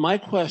 My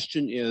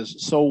question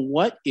is, so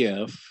what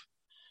if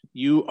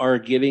you are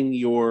getting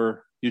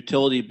your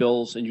utility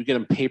bills and you get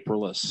them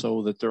paperless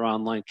so that they're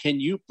online? Can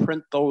you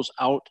print those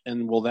out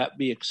and will that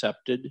be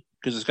accepted?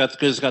 Because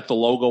it's got the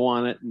logo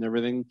on it and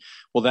everything.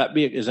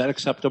 Is that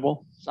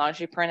acceptable? As long as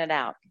you print it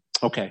out.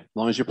 Okay, as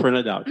long as you print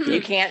it out. Good.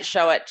 You can't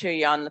show it to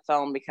you on the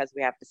phone because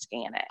we have to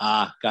scan it.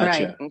 Ah, gotcha.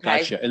 Right. Okay.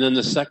 Gotcha. And then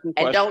the second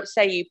question. And don't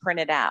say you print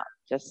it out.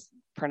 Just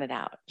print it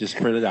out. Just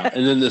print it out.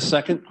 And then the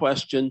second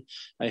question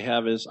I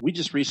have is, we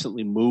just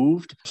recently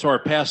moved, so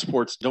our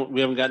passports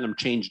we haven't gotten them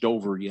changed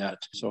over yet.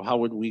 So how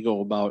would we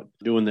go about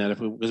doing that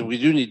because we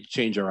do need to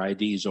change our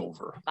IDs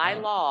over? By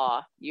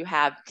law, you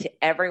have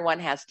everyone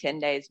has 10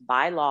 days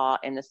by law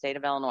in the state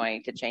of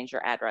Illinois to change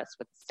your address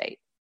with the state.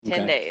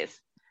 10 days.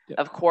 Yep.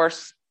 Of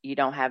course, you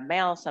don't have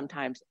mail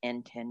sometimes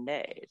in 10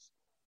 days.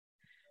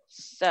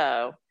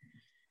 So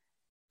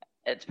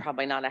it's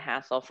probably not a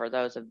hassle for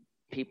those of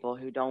people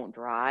who don't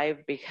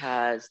drive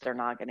because they're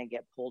not going to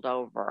get pulled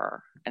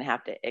over and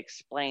have to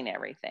explain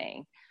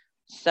everything.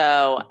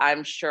 So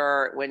I'm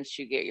sure once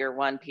you get your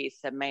one piece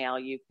of mail,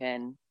 you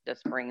can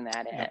just bring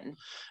that in.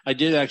 I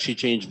did actually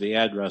change the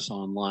address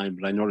online,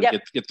 but I know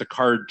to get the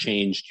card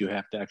changed, you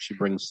have to actually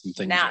bring some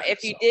things. Now,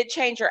 if you did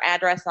change your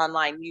address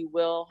online, you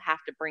will have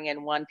to bring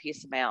in one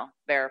piece of mail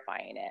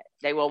verifying it.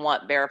 They will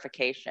want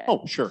verification.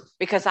 Oh, sure.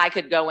 Because I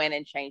could go in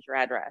and change your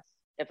address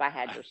if I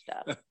had your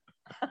stuff.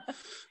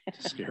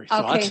 Scary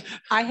Okay, thought.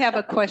 I have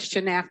a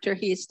question after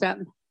he's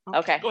done.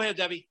 Okay. Go ahead,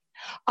 Debbie.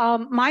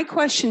 My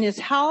question is,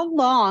 how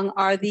long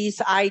are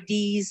these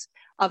IDs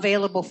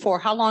available for?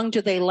 How long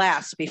do they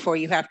last before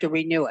you have to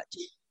renew it?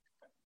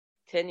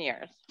 10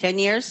 years. 10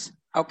 years?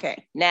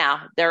 Okay.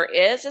 Now, there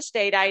is a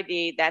state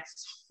ID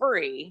that's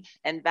free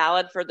and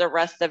valid for the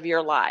rest of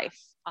your life.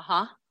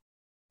 Uh-huh.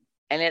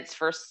 And it's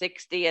for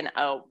 60 and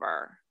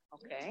over.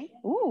 Okay.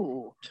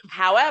 Ooh.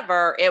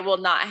 However, it will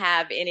not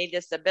have any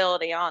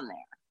disability on there.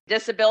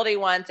 Disability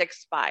ones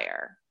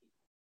expire.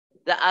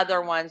 The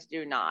other ones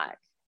do not.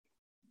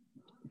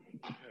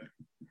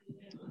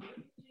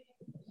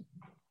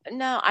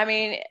 No, I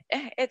mean,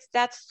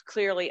 that's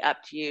clearly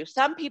up to you.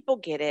 Some people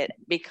get it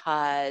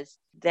because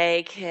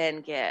they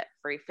can get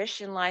free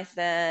fishing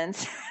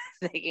license.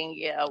 They can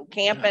go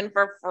camping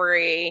for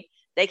free.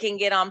 They can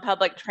get on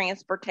public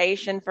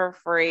transportation for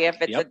free if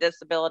it's a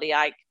disability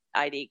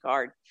ID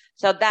card.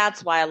 So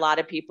that's why a lot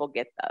of people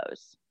get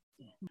those.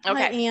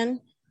 Okay. Hi, Ann.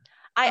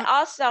 I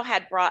also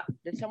had brought,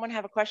 did someone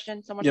have a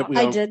question?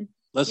 I did.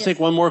 Let's take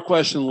one more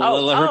question.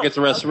 We'll let her get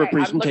the rest of her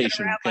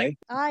presentation. Okay.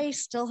 I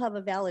still have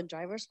a valid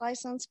driver's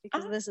license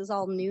because this is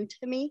all new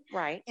to me.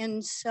 Right.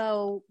 And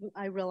so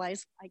I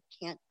realize I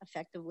can't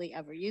effectively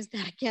ever use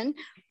that again.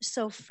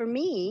 So for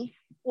me,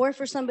 or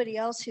for somebody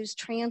else who's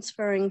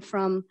transferring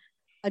from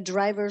a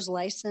driver's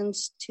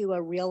license to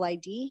a real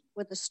ID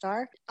with a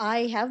star,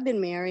 I have been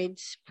married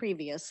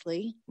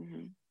previously,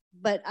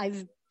 but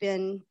I've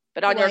been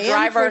on your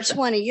driver's for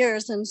 20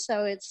 years. And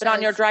so it's. But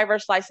on your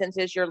driver's license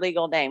is your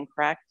legal name,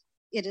 correct?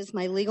 It is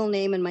my legal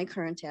name and my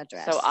current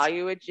address. So all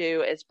you would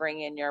do is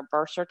bring in your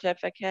birth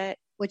certificate.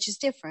 Which is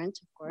different,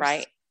 of course.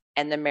 Right.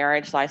 And the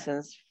marriage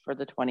license for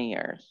the 20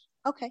 years.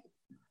 Okay.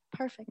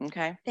 Perfect.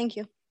 Okay. Thank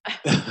you.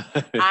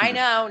 I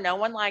know. No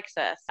one likes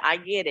us. I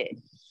get it.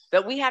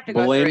 But we have to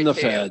go Blame through the it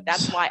too. feds.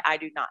 That's why I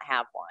do not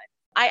have one.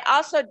 I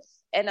also,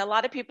 and a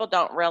lot of people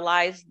don't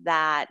realize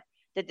that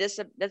does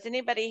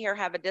anybody here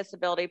have a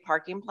disability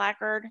parking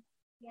placard?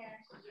 Yes.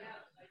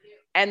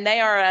 And they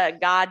are a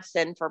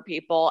godsend for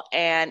people.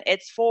 And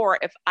it's for,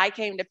 if I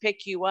came to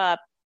pick you up,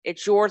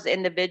 it's yours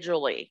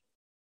individually.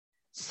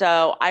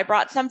 So I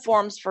brought some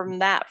forms for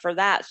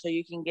that so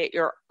you can get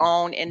your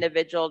own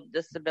individual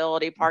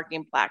disability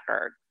parking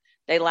placard.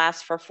 They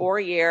last for 4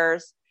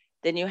 years.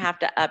 Then you have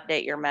to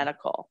update your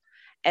medical.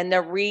 And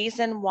the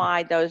reason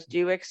why those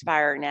do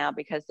expire now,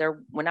 because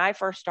when I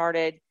first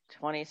started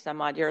 20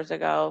 some odd years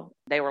ago,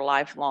 they were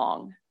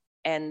lifelong.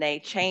 And they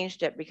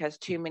changed it because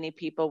too many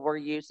people were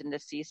using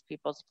deceased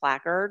people's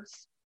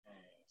placards.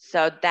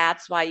 So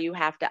that's why you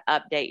have to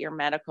update your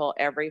medical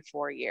every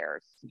 4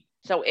 years.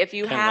 So if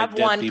you have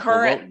one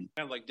current, kind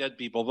of like dead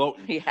people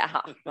voting.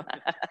 Yeah.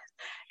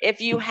 If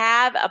you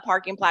have a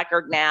parking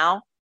placard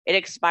now, it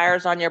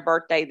expires on your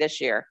birthday this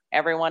year.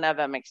 Every one of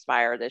them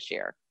expire this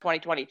year,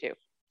 2022.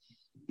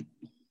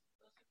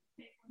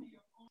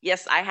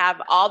 Yes, I have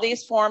all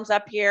these forms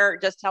up here.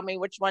 Just tell me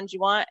which ones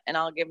you want and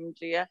I'll give them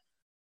to you.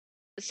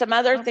 Some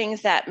other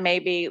things that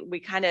maybe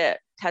we kind of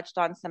touched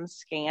on, some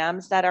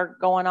scams that are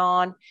going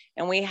on,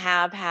 and we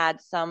have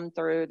had some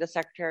through the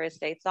Secretary of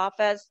State's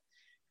office.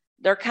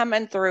 They're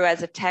coming through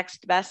as a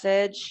text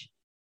message.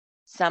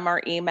 Some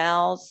are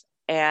emails,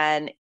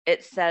 and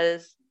it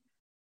says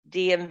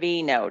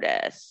DMV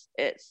notice.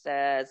 It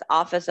says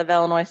Office of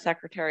Illinois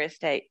Secretary of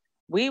State.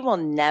 We will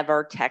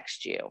never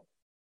text you,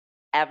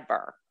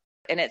 ever.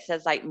 And it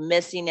says like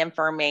missing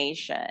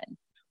information.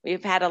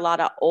 We've had a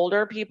lot of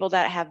older people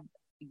that have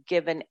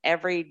given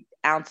every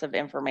ounce of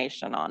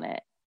information on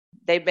it.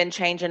 They've been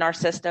changing our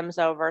systems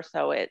over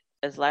so it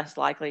is less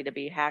likely to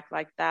be hacked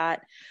like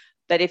that.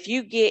 But if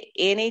you get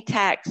any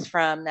text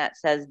from that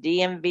says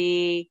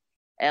DMV,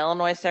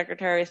 Illinois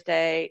Secretary of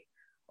State,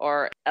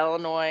 or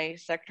Illinois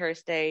Secretary of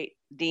State,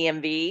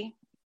 DMV,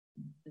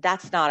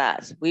 that's not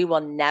us. We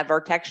will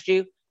never text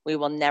you. We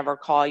will never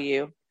call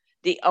you.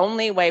 The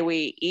only way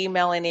we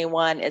email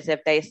anyone is if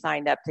they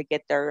signed up to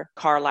get their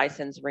car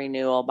license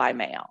renewal by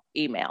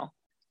email.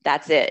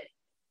 That's it.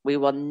 We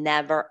will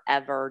never,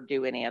 ever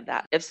do any of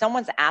that. If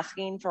someone's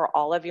asking for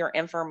all of your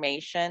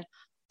information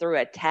through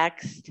a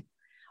text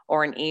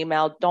or an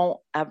email, don't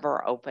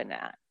ever open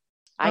that.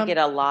 I get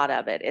a lot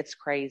of it. It's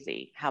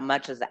crazy how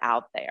much is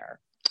out there.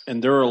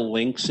 And there are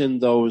links in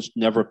those.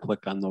 Never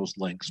click on those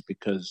links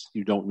because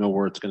you don't know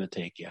where it's going to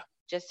take you.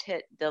 just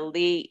hit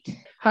delete.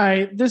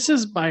 Hi, this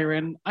is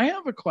Byron. I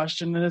have a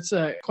question, and it's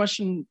a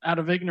question out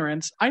of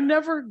ignorance. I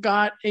never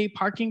got a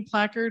parking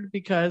placard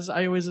because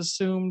I always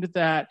assumed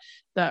that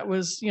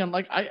was,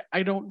 like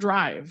I don't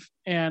drive.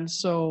 And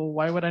so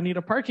why would I need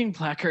a parking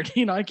placard?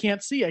 I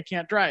can't see, I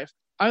can't drive.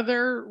 Are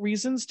there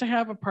reasons to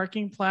have a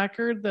parking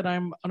placard that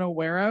I'm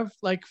unaware of,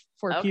 like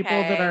for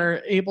people that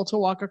are able to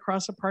walk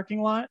across a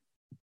parking lot?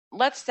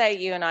 Let's say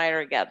you and I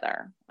are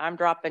together. I'm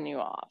dropping you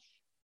off.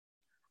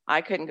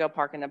 I couldn't go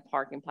park in a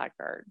parking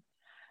placard.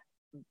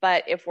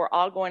 But if we're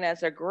all going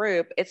as a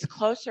group, it's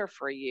closer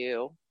for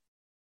you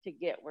to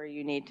get where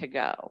you need to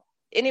go.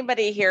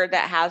 Anybody here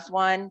that has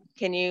one,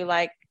 can you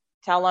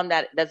tell them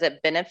that does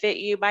it benefit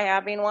you by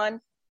having one?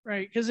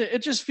 Right, because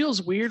it just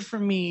feels weird for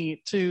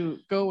me to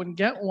go and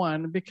get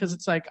one because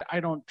it's like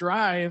I don't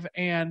drive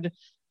and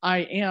I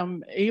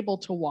am able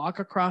to walk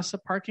across a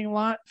parking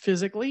lot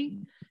physically.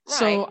 Right.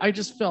 So I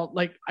just felt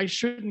like I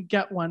shouldn't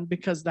get one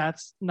because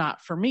that's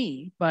not for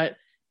me. But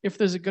if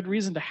there's a good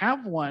reason to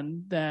have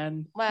one,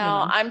 then...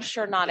 Well, I'm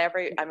sure not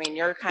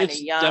you're kind of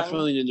young. It's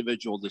definitely an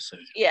individual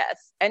decision.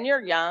 Yes, and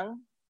you're young.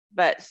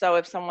 But so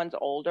if someone's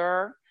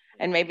older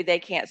and maybe they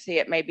can't see,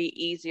 it may be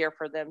easier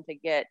for them to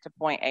get to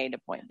point A to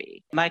point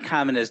B. My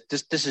comment is,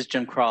 this is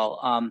Jim Kroll.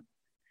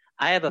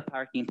 I have a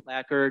parking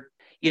placard.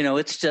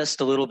 It's just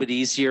a little bit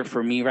easier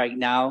for me right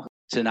now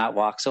to not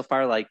walk so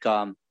far, like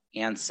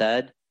Ann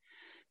said.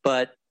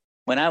 But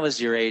when I was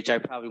your age, I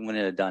probably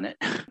wouldn't have done it,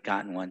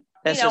 gotten one.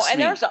 That's just me.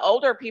 There's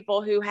older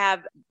people who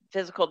have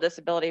physical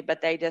disability,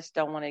 but they just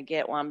don't want to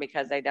get one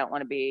because they don't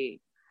want to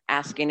be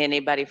asking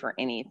anybody for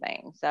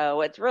anything. So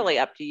it's really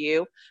up to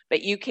you,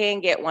 but you can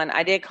get one.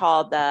 I did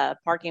call the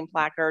parking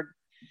placard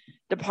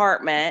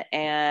department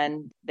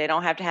and they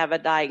don't have to have a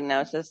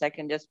diagnosis. They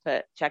can just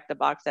check the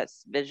box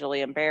that's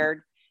visually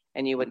impaired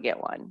and you would get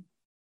one.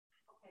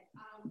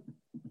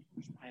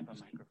 I have a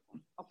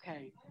microphone.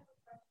 Okay.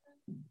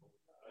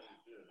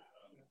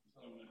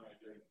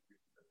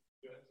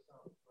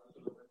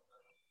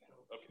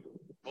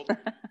 Hold on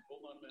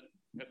a minute.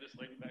 Have this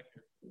lady back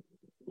here.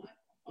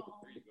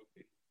 There you go,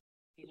 Kate.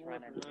 He's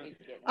running.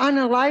 On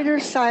a lighter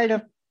side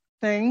of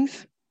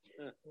things,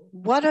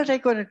 what are they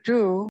going to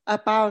do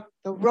about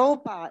the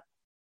robot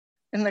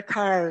in the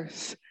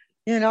cars?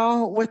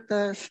 With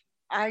the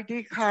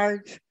ID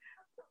cards.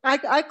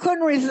 I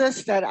couldn't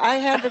resist that. I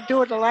had to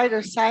do it the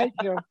lighter side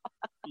here.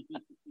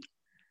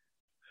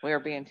 We're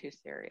being too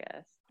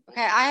serious.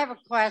 Okay, I have a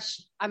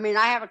question. I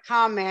have a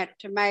comment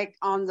to make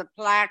on the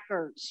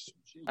placards.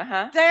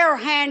 Uh-huh. They're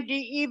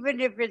handy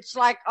even if it's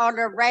like on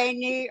a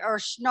rainy or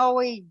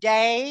snowy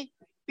day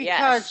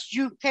because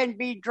you can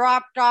be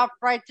dropped off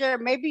right there.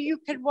 Maybe you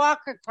could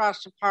walk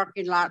across the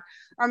parking lot,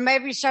 or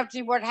maybe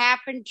something would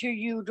happen to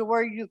you to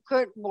where you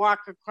couldn't walk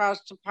across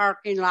the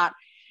parking lot.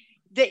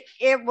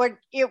 It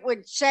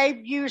would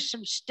save you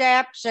some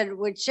steps, and it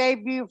would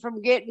save you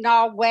from getting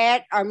all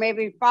wet or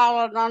maybe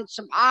falling on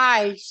some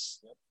ice.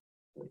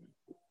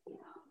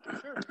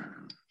 Sure.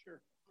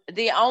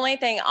 The only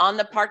thing on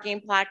the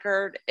parking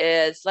placard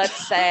is,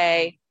 let's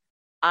say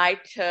I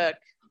took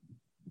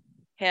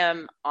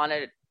him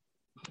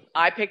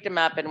I picked him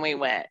up and we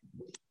went.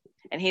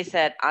 And he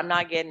said, I'm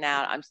not getting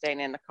out. I'm staying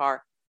in the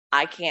car.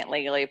 I can't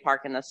legally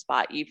park in the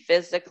spot. You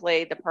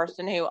physically, the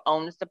person who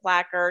owns the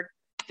placard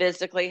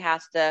physically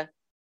has to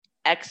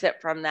exit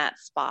from that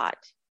spot.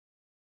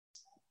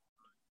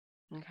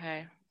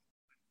 Okay.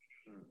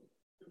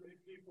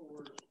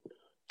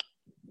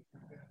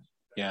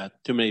 Yeah,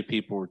 too many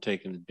people were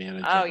taking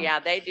advantage of Oh, it. yeah,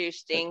 they do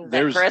stings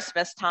at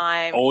Christmas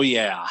time. Oh,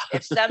 yeah.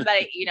 If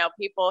somebody,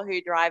 people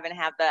who drive and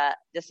have the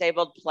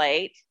disabled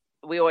plate,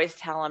 we always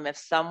tell them if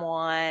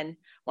someone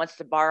wants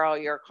to borrow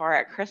your car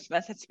at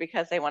Christmas, it's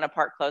because they want to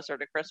park closer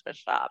to Christmas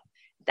shop.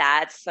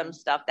 That's some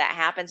stuff that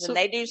happens, and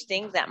they do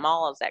stings at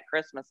malls at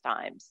Christmas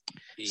times.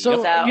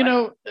 So,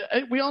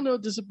 we all know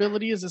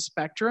disability is a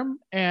spectrum,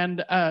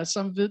 and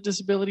some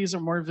disabilities are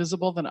more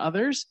visible than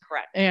others.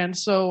 Correct. And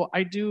so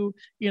I do,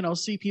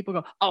 see people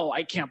go, oh,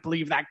 I can't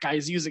believe that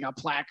guy's using a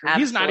placard.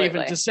 Absolutely. He's not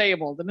even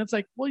disabled. And it's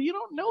like, well, you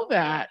don't know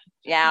that.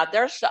 Yeah,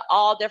 there's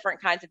all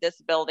different kinds of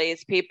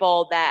disabilities.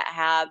 People that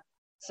have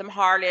some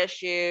heart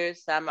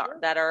issues, some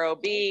that are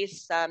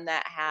obese, some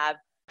that have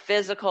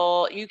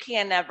physical. You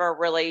can never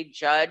really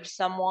judge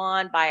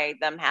someone by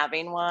them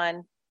having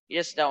one. You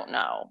just don't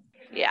know.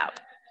 Yeah.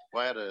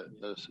 Well, I had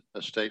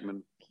a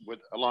statement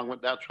along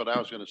with that's what I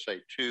was going to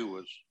say too,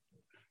 was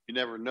you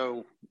never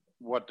know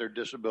what their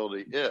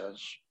disability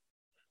is,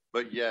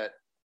 but yet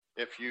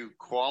if you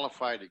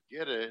qualify to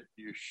get it,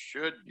 you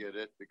should get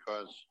it,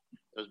 because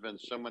there's been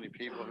so many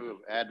people who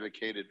have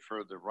advocated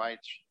for the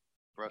rights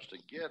for us to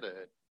get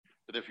it,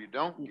 that if you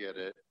don't get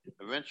it,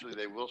 eventually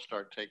they will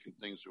start taking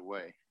things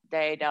away.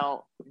 They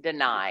don't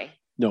deny.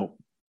 No.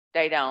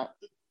 They don't.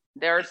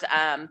 There's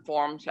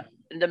forms.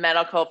 The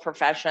medical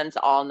professions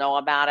all know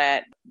about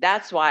it.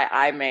 That's why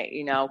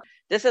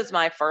this is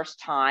my first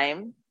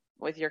time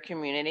with your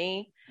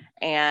community.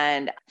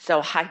 And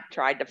so I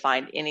tried to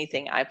find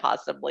anything I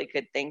possibly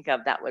could think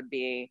of that would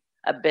be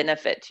a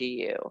benefit to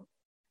you.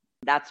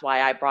 That's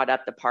why I brought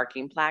up the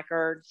parking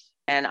placards.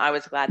 And I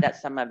was glad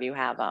that some of you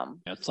have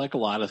them. It's like a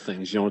lot of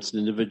things. It's an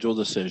individual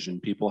decision.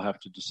 People have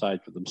to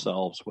decide for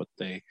themselves what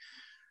they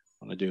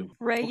want to do.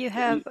 Ray, you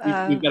have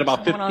we've got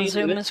about 15 on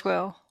Zoom minutes. as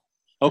well.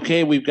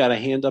 Okay, we've got a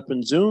hand up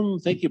in Zoom.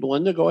 Thank you,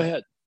 Belinda. Go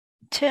ahead.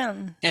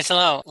 Tim. Yes,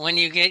 hello. When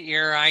you get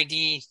your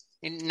ID,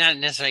 not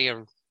necessarily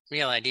your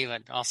real ID,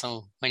 but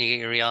also when you get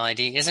your real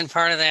ID, isn't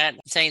part of that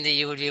saying that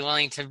you would be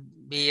willing to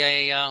be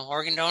a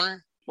organ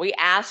donor? We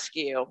ask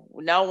you.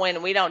 We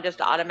don't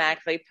just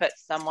automatically put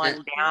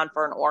someone down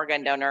for an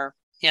organ donor.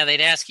 Yeah,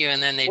 they'd ask you,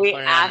 and then they'd we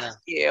put it ask on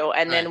you,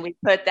 and then we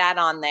put that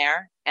on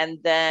there. And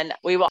then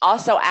we will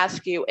also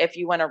ask you if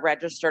you want to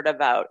register to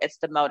vote. It's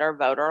the motor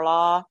voter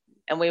law.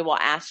 And we will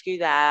ask you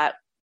that.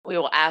 We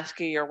will ask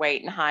you your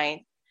weight and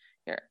height,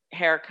 your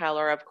hair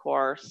color, of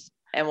course,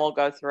 and we'll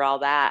go through all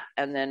that,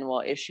 and then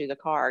we'll issue the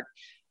card.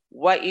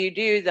 What you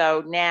do,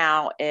 though,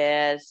 now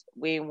is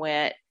we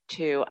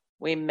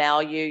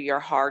mail you your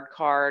hard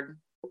card,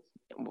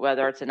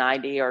 whether it's an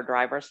ID or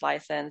driver's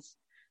license.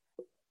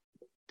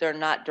 They're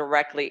not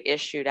directly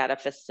issued at a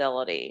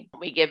facility.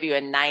 We give you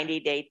a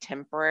 90-day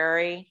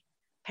temporary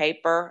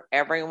paper,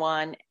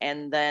 everyone,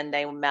 and then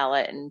they mail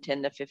it in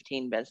 10 to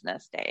 15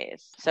 business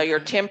days. So your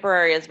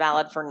temporary is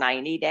valid for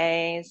 90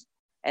 days,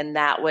 and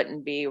that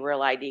wouldn't be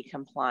Real ID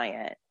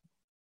compliant.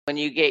 When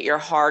you get your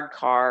hard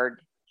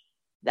card,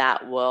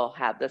 that will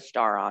have the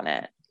star on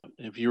it.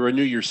 If you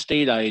renew your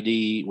state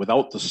ID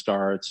without the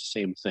star, it's the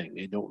same thing.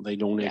 They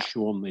don't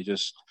issue them. They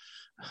just,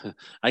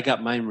 I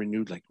got mine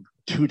renewed like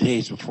 2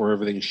 days before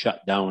everything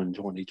shut down in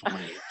 2020.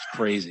 It's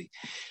crazy.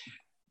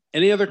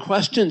 Any other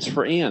questions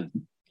for Ann?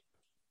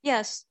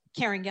 Yes,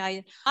 Karen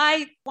Gallion.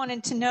 I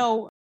wanted to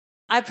know,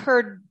 I've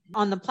heard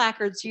on the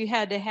placards you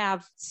had to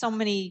have so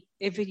many,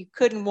 if you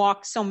couldn't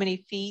walk so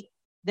many feet,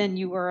 then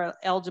you were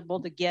eligible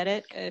to get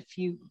it.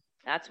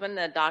 That's when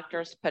the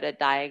doctors put a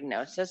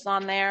diagnosis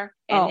on there.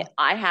 And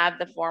I have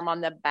the form on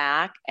the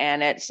back,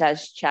 and it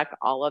says check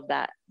all of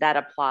that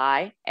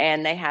apply.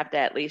 And they have to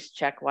at least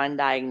check one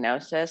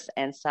diagnosis.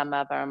 And some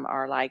of them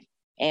are like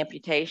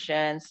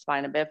amputation,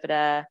 spina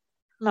bifida,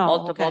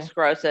 multiple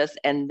sclerosis.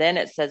 And then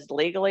it says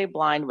legally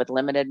blind with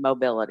limited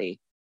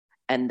mobility.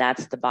 And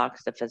that's the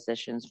box the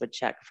physicians would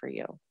check for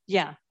you.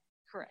 Yeah,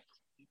 correct.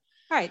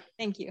 All right.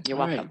 Thank you. You're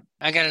welcome. Right.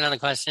 I got another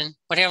question.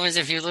 What happens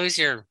if you lose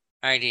your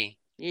ID?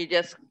 You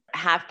just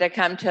have to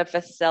come to a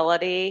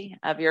facility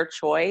of your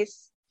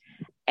choice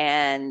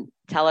and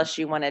tell us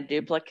you want a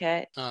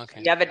duplicate. Oh, okay.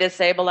 If you have a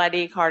disabled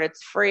ID card,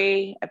 it's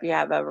free. If you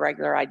have a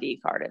regular ID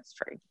card, it's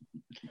free.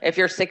 If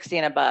you're 60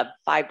 and above,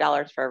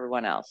 $5 for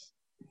everyone else.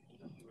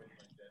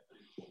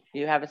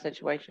 You have a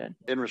situation.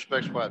 In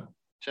respect to what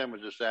Tim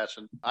was just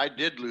asking, I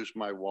did lose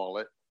my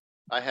wallet.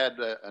 I had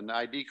an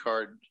ID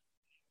card.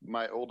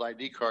 My old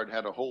ID card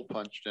had a hole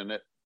punched in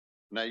it,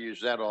 and I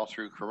used that all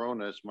through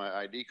Corona as my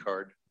ID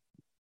card.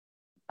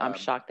 I'm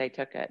shocked they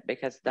took it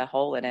because the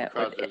hole in it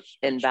would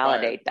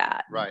invalidate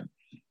that. Right.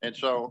 And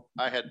so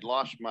I had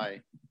lost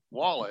my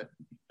wallet.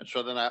 And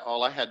so then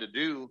all I had to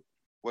do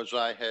was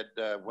I had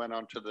went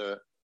onto the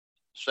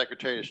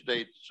Secretary of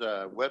State's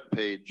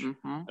webpage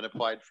and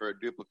applied for a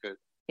duplicate.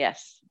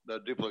 Yes. The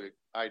duplicate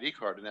ID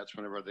card. And that's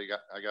whenever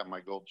I got my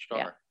gold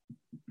star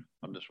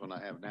on this one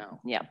I have now.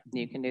 Yeah,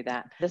 you can do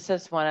that. This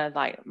is one of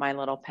my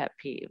little pet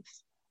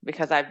peeves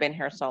because I've been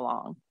here so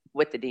long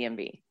with the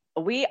DMV.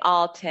 We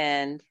all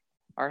tend,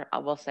 or I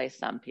will say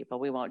some people,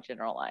 we won't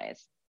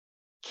generalize,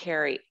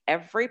 carry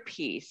every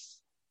piece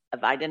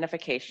of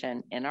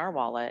identification in our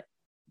wallet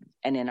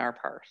and in our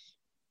purse.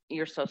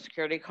 Your Social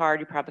Security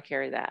card, you probably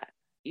carry that.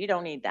 You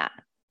don't need that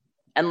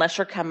unless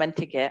you're coming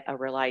to get a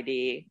real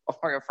ID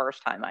or your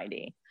first time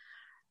ID.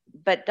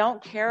 But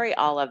don't carry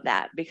all of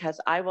that because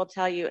I will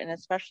tell you, and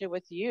especially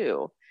with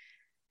you,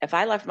 if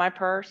I left my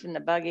purse in the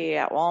buggy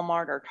at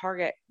Walmart or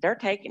Target, they're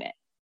taking it.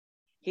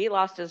 He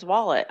lost his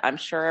wallet. I'm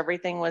sure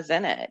everything was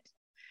in it.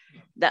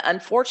 The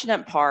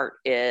unfortunate part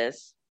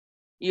is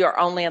you're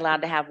only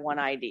allowed to have one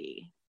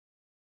ID.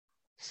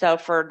 So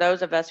for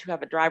those of us who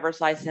have a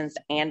driver's license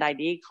and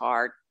ID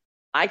card,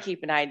 I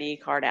keep an ID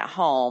card at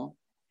home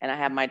and I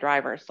have my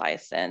driver's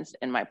license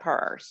in my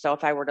purse. So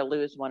if I were to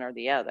lose one or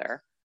the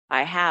other,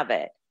 I have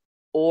it.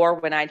 Or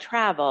when I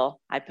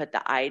travel, I put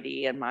the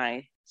ID in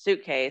my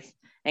suitcase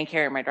and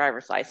carry my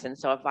driver's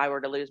license. So if I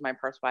were to lose my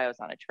purse while I was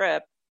on a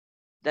trip,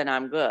 then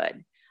I'm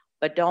good.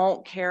 But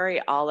don't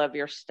carry all of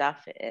your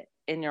stuff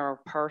in your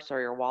purse or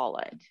your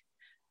wallet.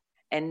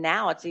 And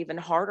now it's even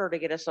harder to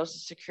get a Social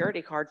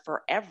Security card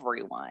for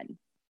everyone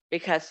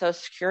because Social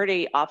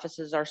Security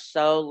offices are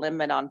so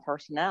limited on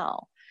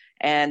personnel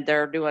and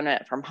they're doing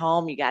it from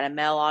home. You got to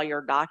mail all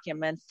your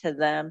documents to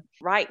them.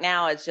 Right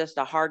now, it's just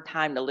a hard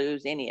time to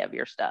lose any of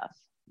your stuff.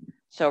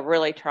 So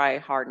really try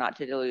hard not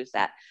to lose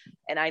that.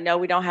 And I know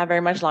we don't have very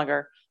much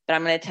longer, but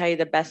I'm going to tell you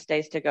the best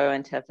days to go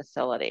into a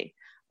facility.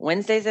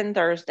 Wednesdays and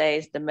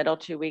Thursdays, the middle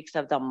 2 weeks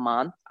of the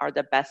month are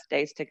the best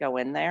days to go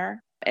in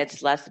there.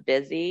 It's less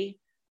busy.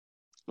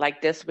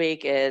 Like this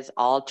week is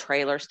all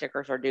trailer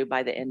stickers are due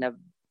by the end of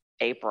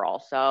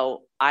April.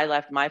 So I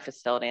left my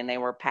facility and they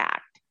were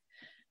packed.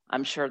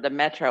 I'm sure the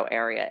metro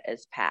area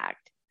is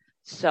packed.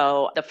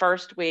 So the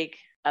first week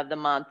of the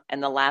month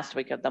and the last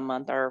week of the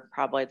month are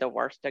probably the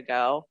worst to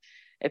go.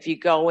 If you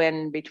go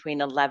in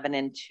between 11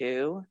 and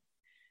 2,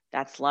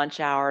 that's lunch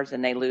hours,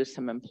 and they lose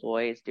some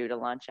employees due to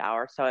lunch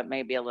hours. So it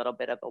may be a little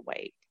bit of a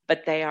wait,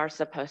 but they are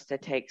supposed to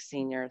take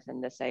seniors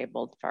and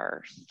disabled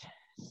first.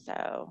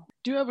 So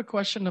do you have a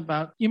question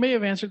about, you may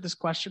have answered this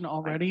question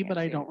already, but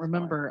I don't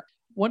remember.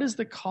 What is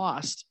the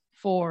cost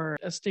for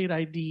a state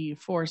ID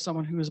for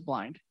someone who is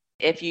blind?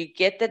 If you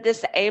get the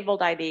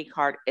disabled ID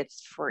card,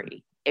 it's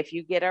free. If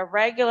you get a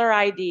regular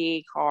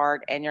ID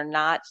card and you're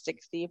not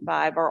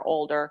 65 or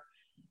older,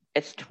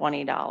 it's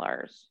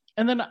 $20.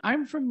 And then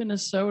I'm from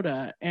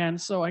Minnesota, and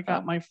so I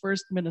got my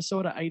first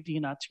Minnesota ID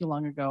not too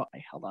long ago.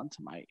 I held on to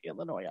my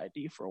Illinois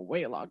ID for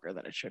way longer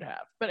than it should have.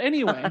 But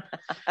anyway,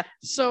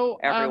 so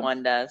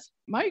everyone does.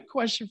 My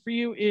question for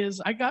you is,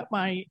 I got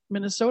my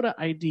Minnesota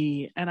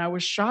ID, and I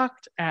was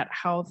shocked at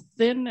how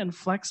thin and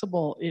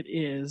flexible it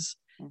is.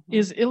 Mm-hmm.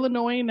 Is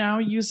Illinois now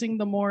using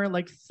the more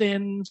like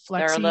thin,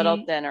 flexy? They're a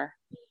little thinner.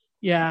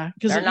 Yeah,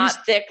 because they're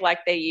not thick like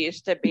they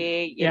used to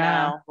be. You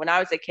know, when I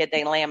was a kid,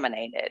 they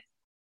laminated.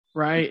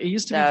 Right. It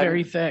used to be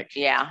very thick.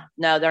 Yeah.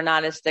 No, they're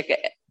not as thick.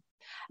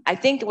 I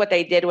think what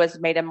they did was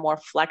made them more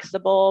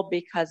flexible,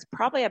 because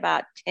probably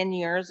about 10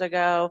 years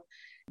ago,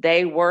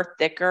 they were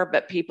thicker,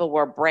 but people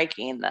were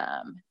breaking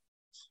them.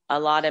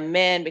 A lot of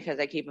men, because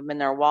they keep them in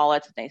their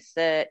wallets and they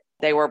sit,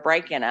 they were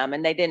breaking them,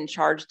 and they didn't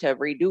charge to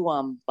redo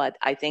them. But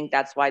I think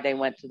that's why they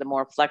went to the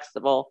more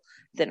flexible,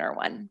 thinner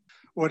one.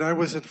 When I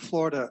was in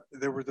Florida,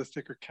 there were the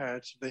thicker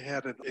cards. They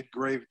had an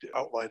engraved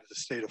outline of the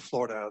state of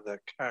Florida on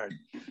that card.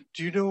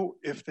 Do you know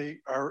if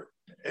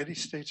any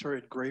states are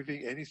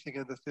engraving anything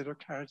on the thinner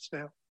cards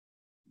now?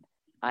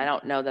 I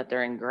don't know that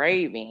they're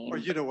engraving. Or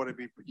you know what I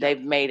mean? Yeah.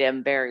 They've made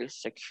them very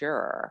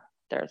secure.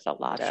 There's a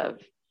lot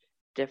of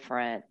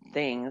different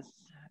things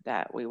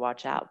that we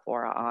watch out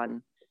for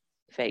on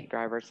fake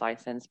driver's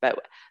license. But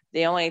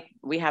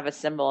we have a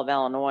symbol of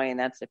Illinois, and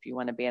that's if you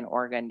want to be an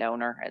organ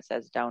donor. It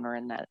says donor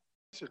in that.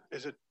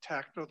 Is it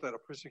tactile that a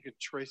person can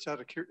trace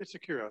out? It's a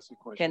curiosity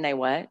question. Can they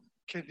what?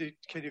 Can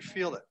you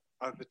feel it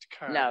on the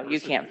card? No, you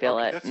can't feel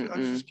it.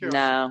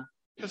 No.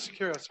 Just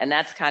curious. And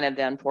that's kind of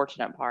the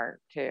unfortunate part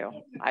too.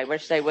 I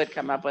wish they would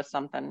come up with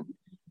something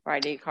for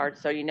ID cards.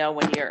 So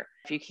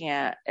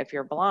if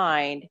you're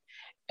blind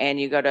and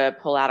you go to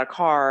pull out a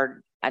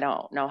card, I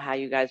don't know how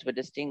you guys would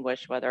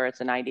distinguish whether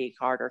it's an ID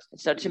card or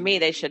so. To me,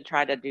 they should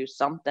try to do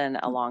something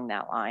along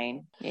that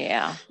line.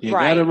 Yeah. You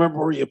got to remember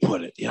where you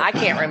put it. Yep. I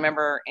can't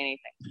remember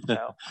anything.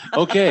 So.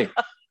 Okay.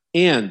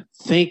 Ann,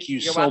 thank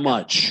you so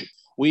much.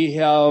 We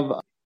have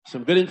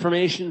some good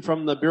information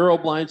from the Bureau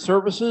of Blind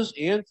Services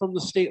and from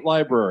the State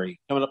Library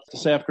coming up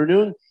this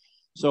afternoon.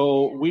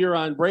 So we are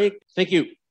on break. Thank you.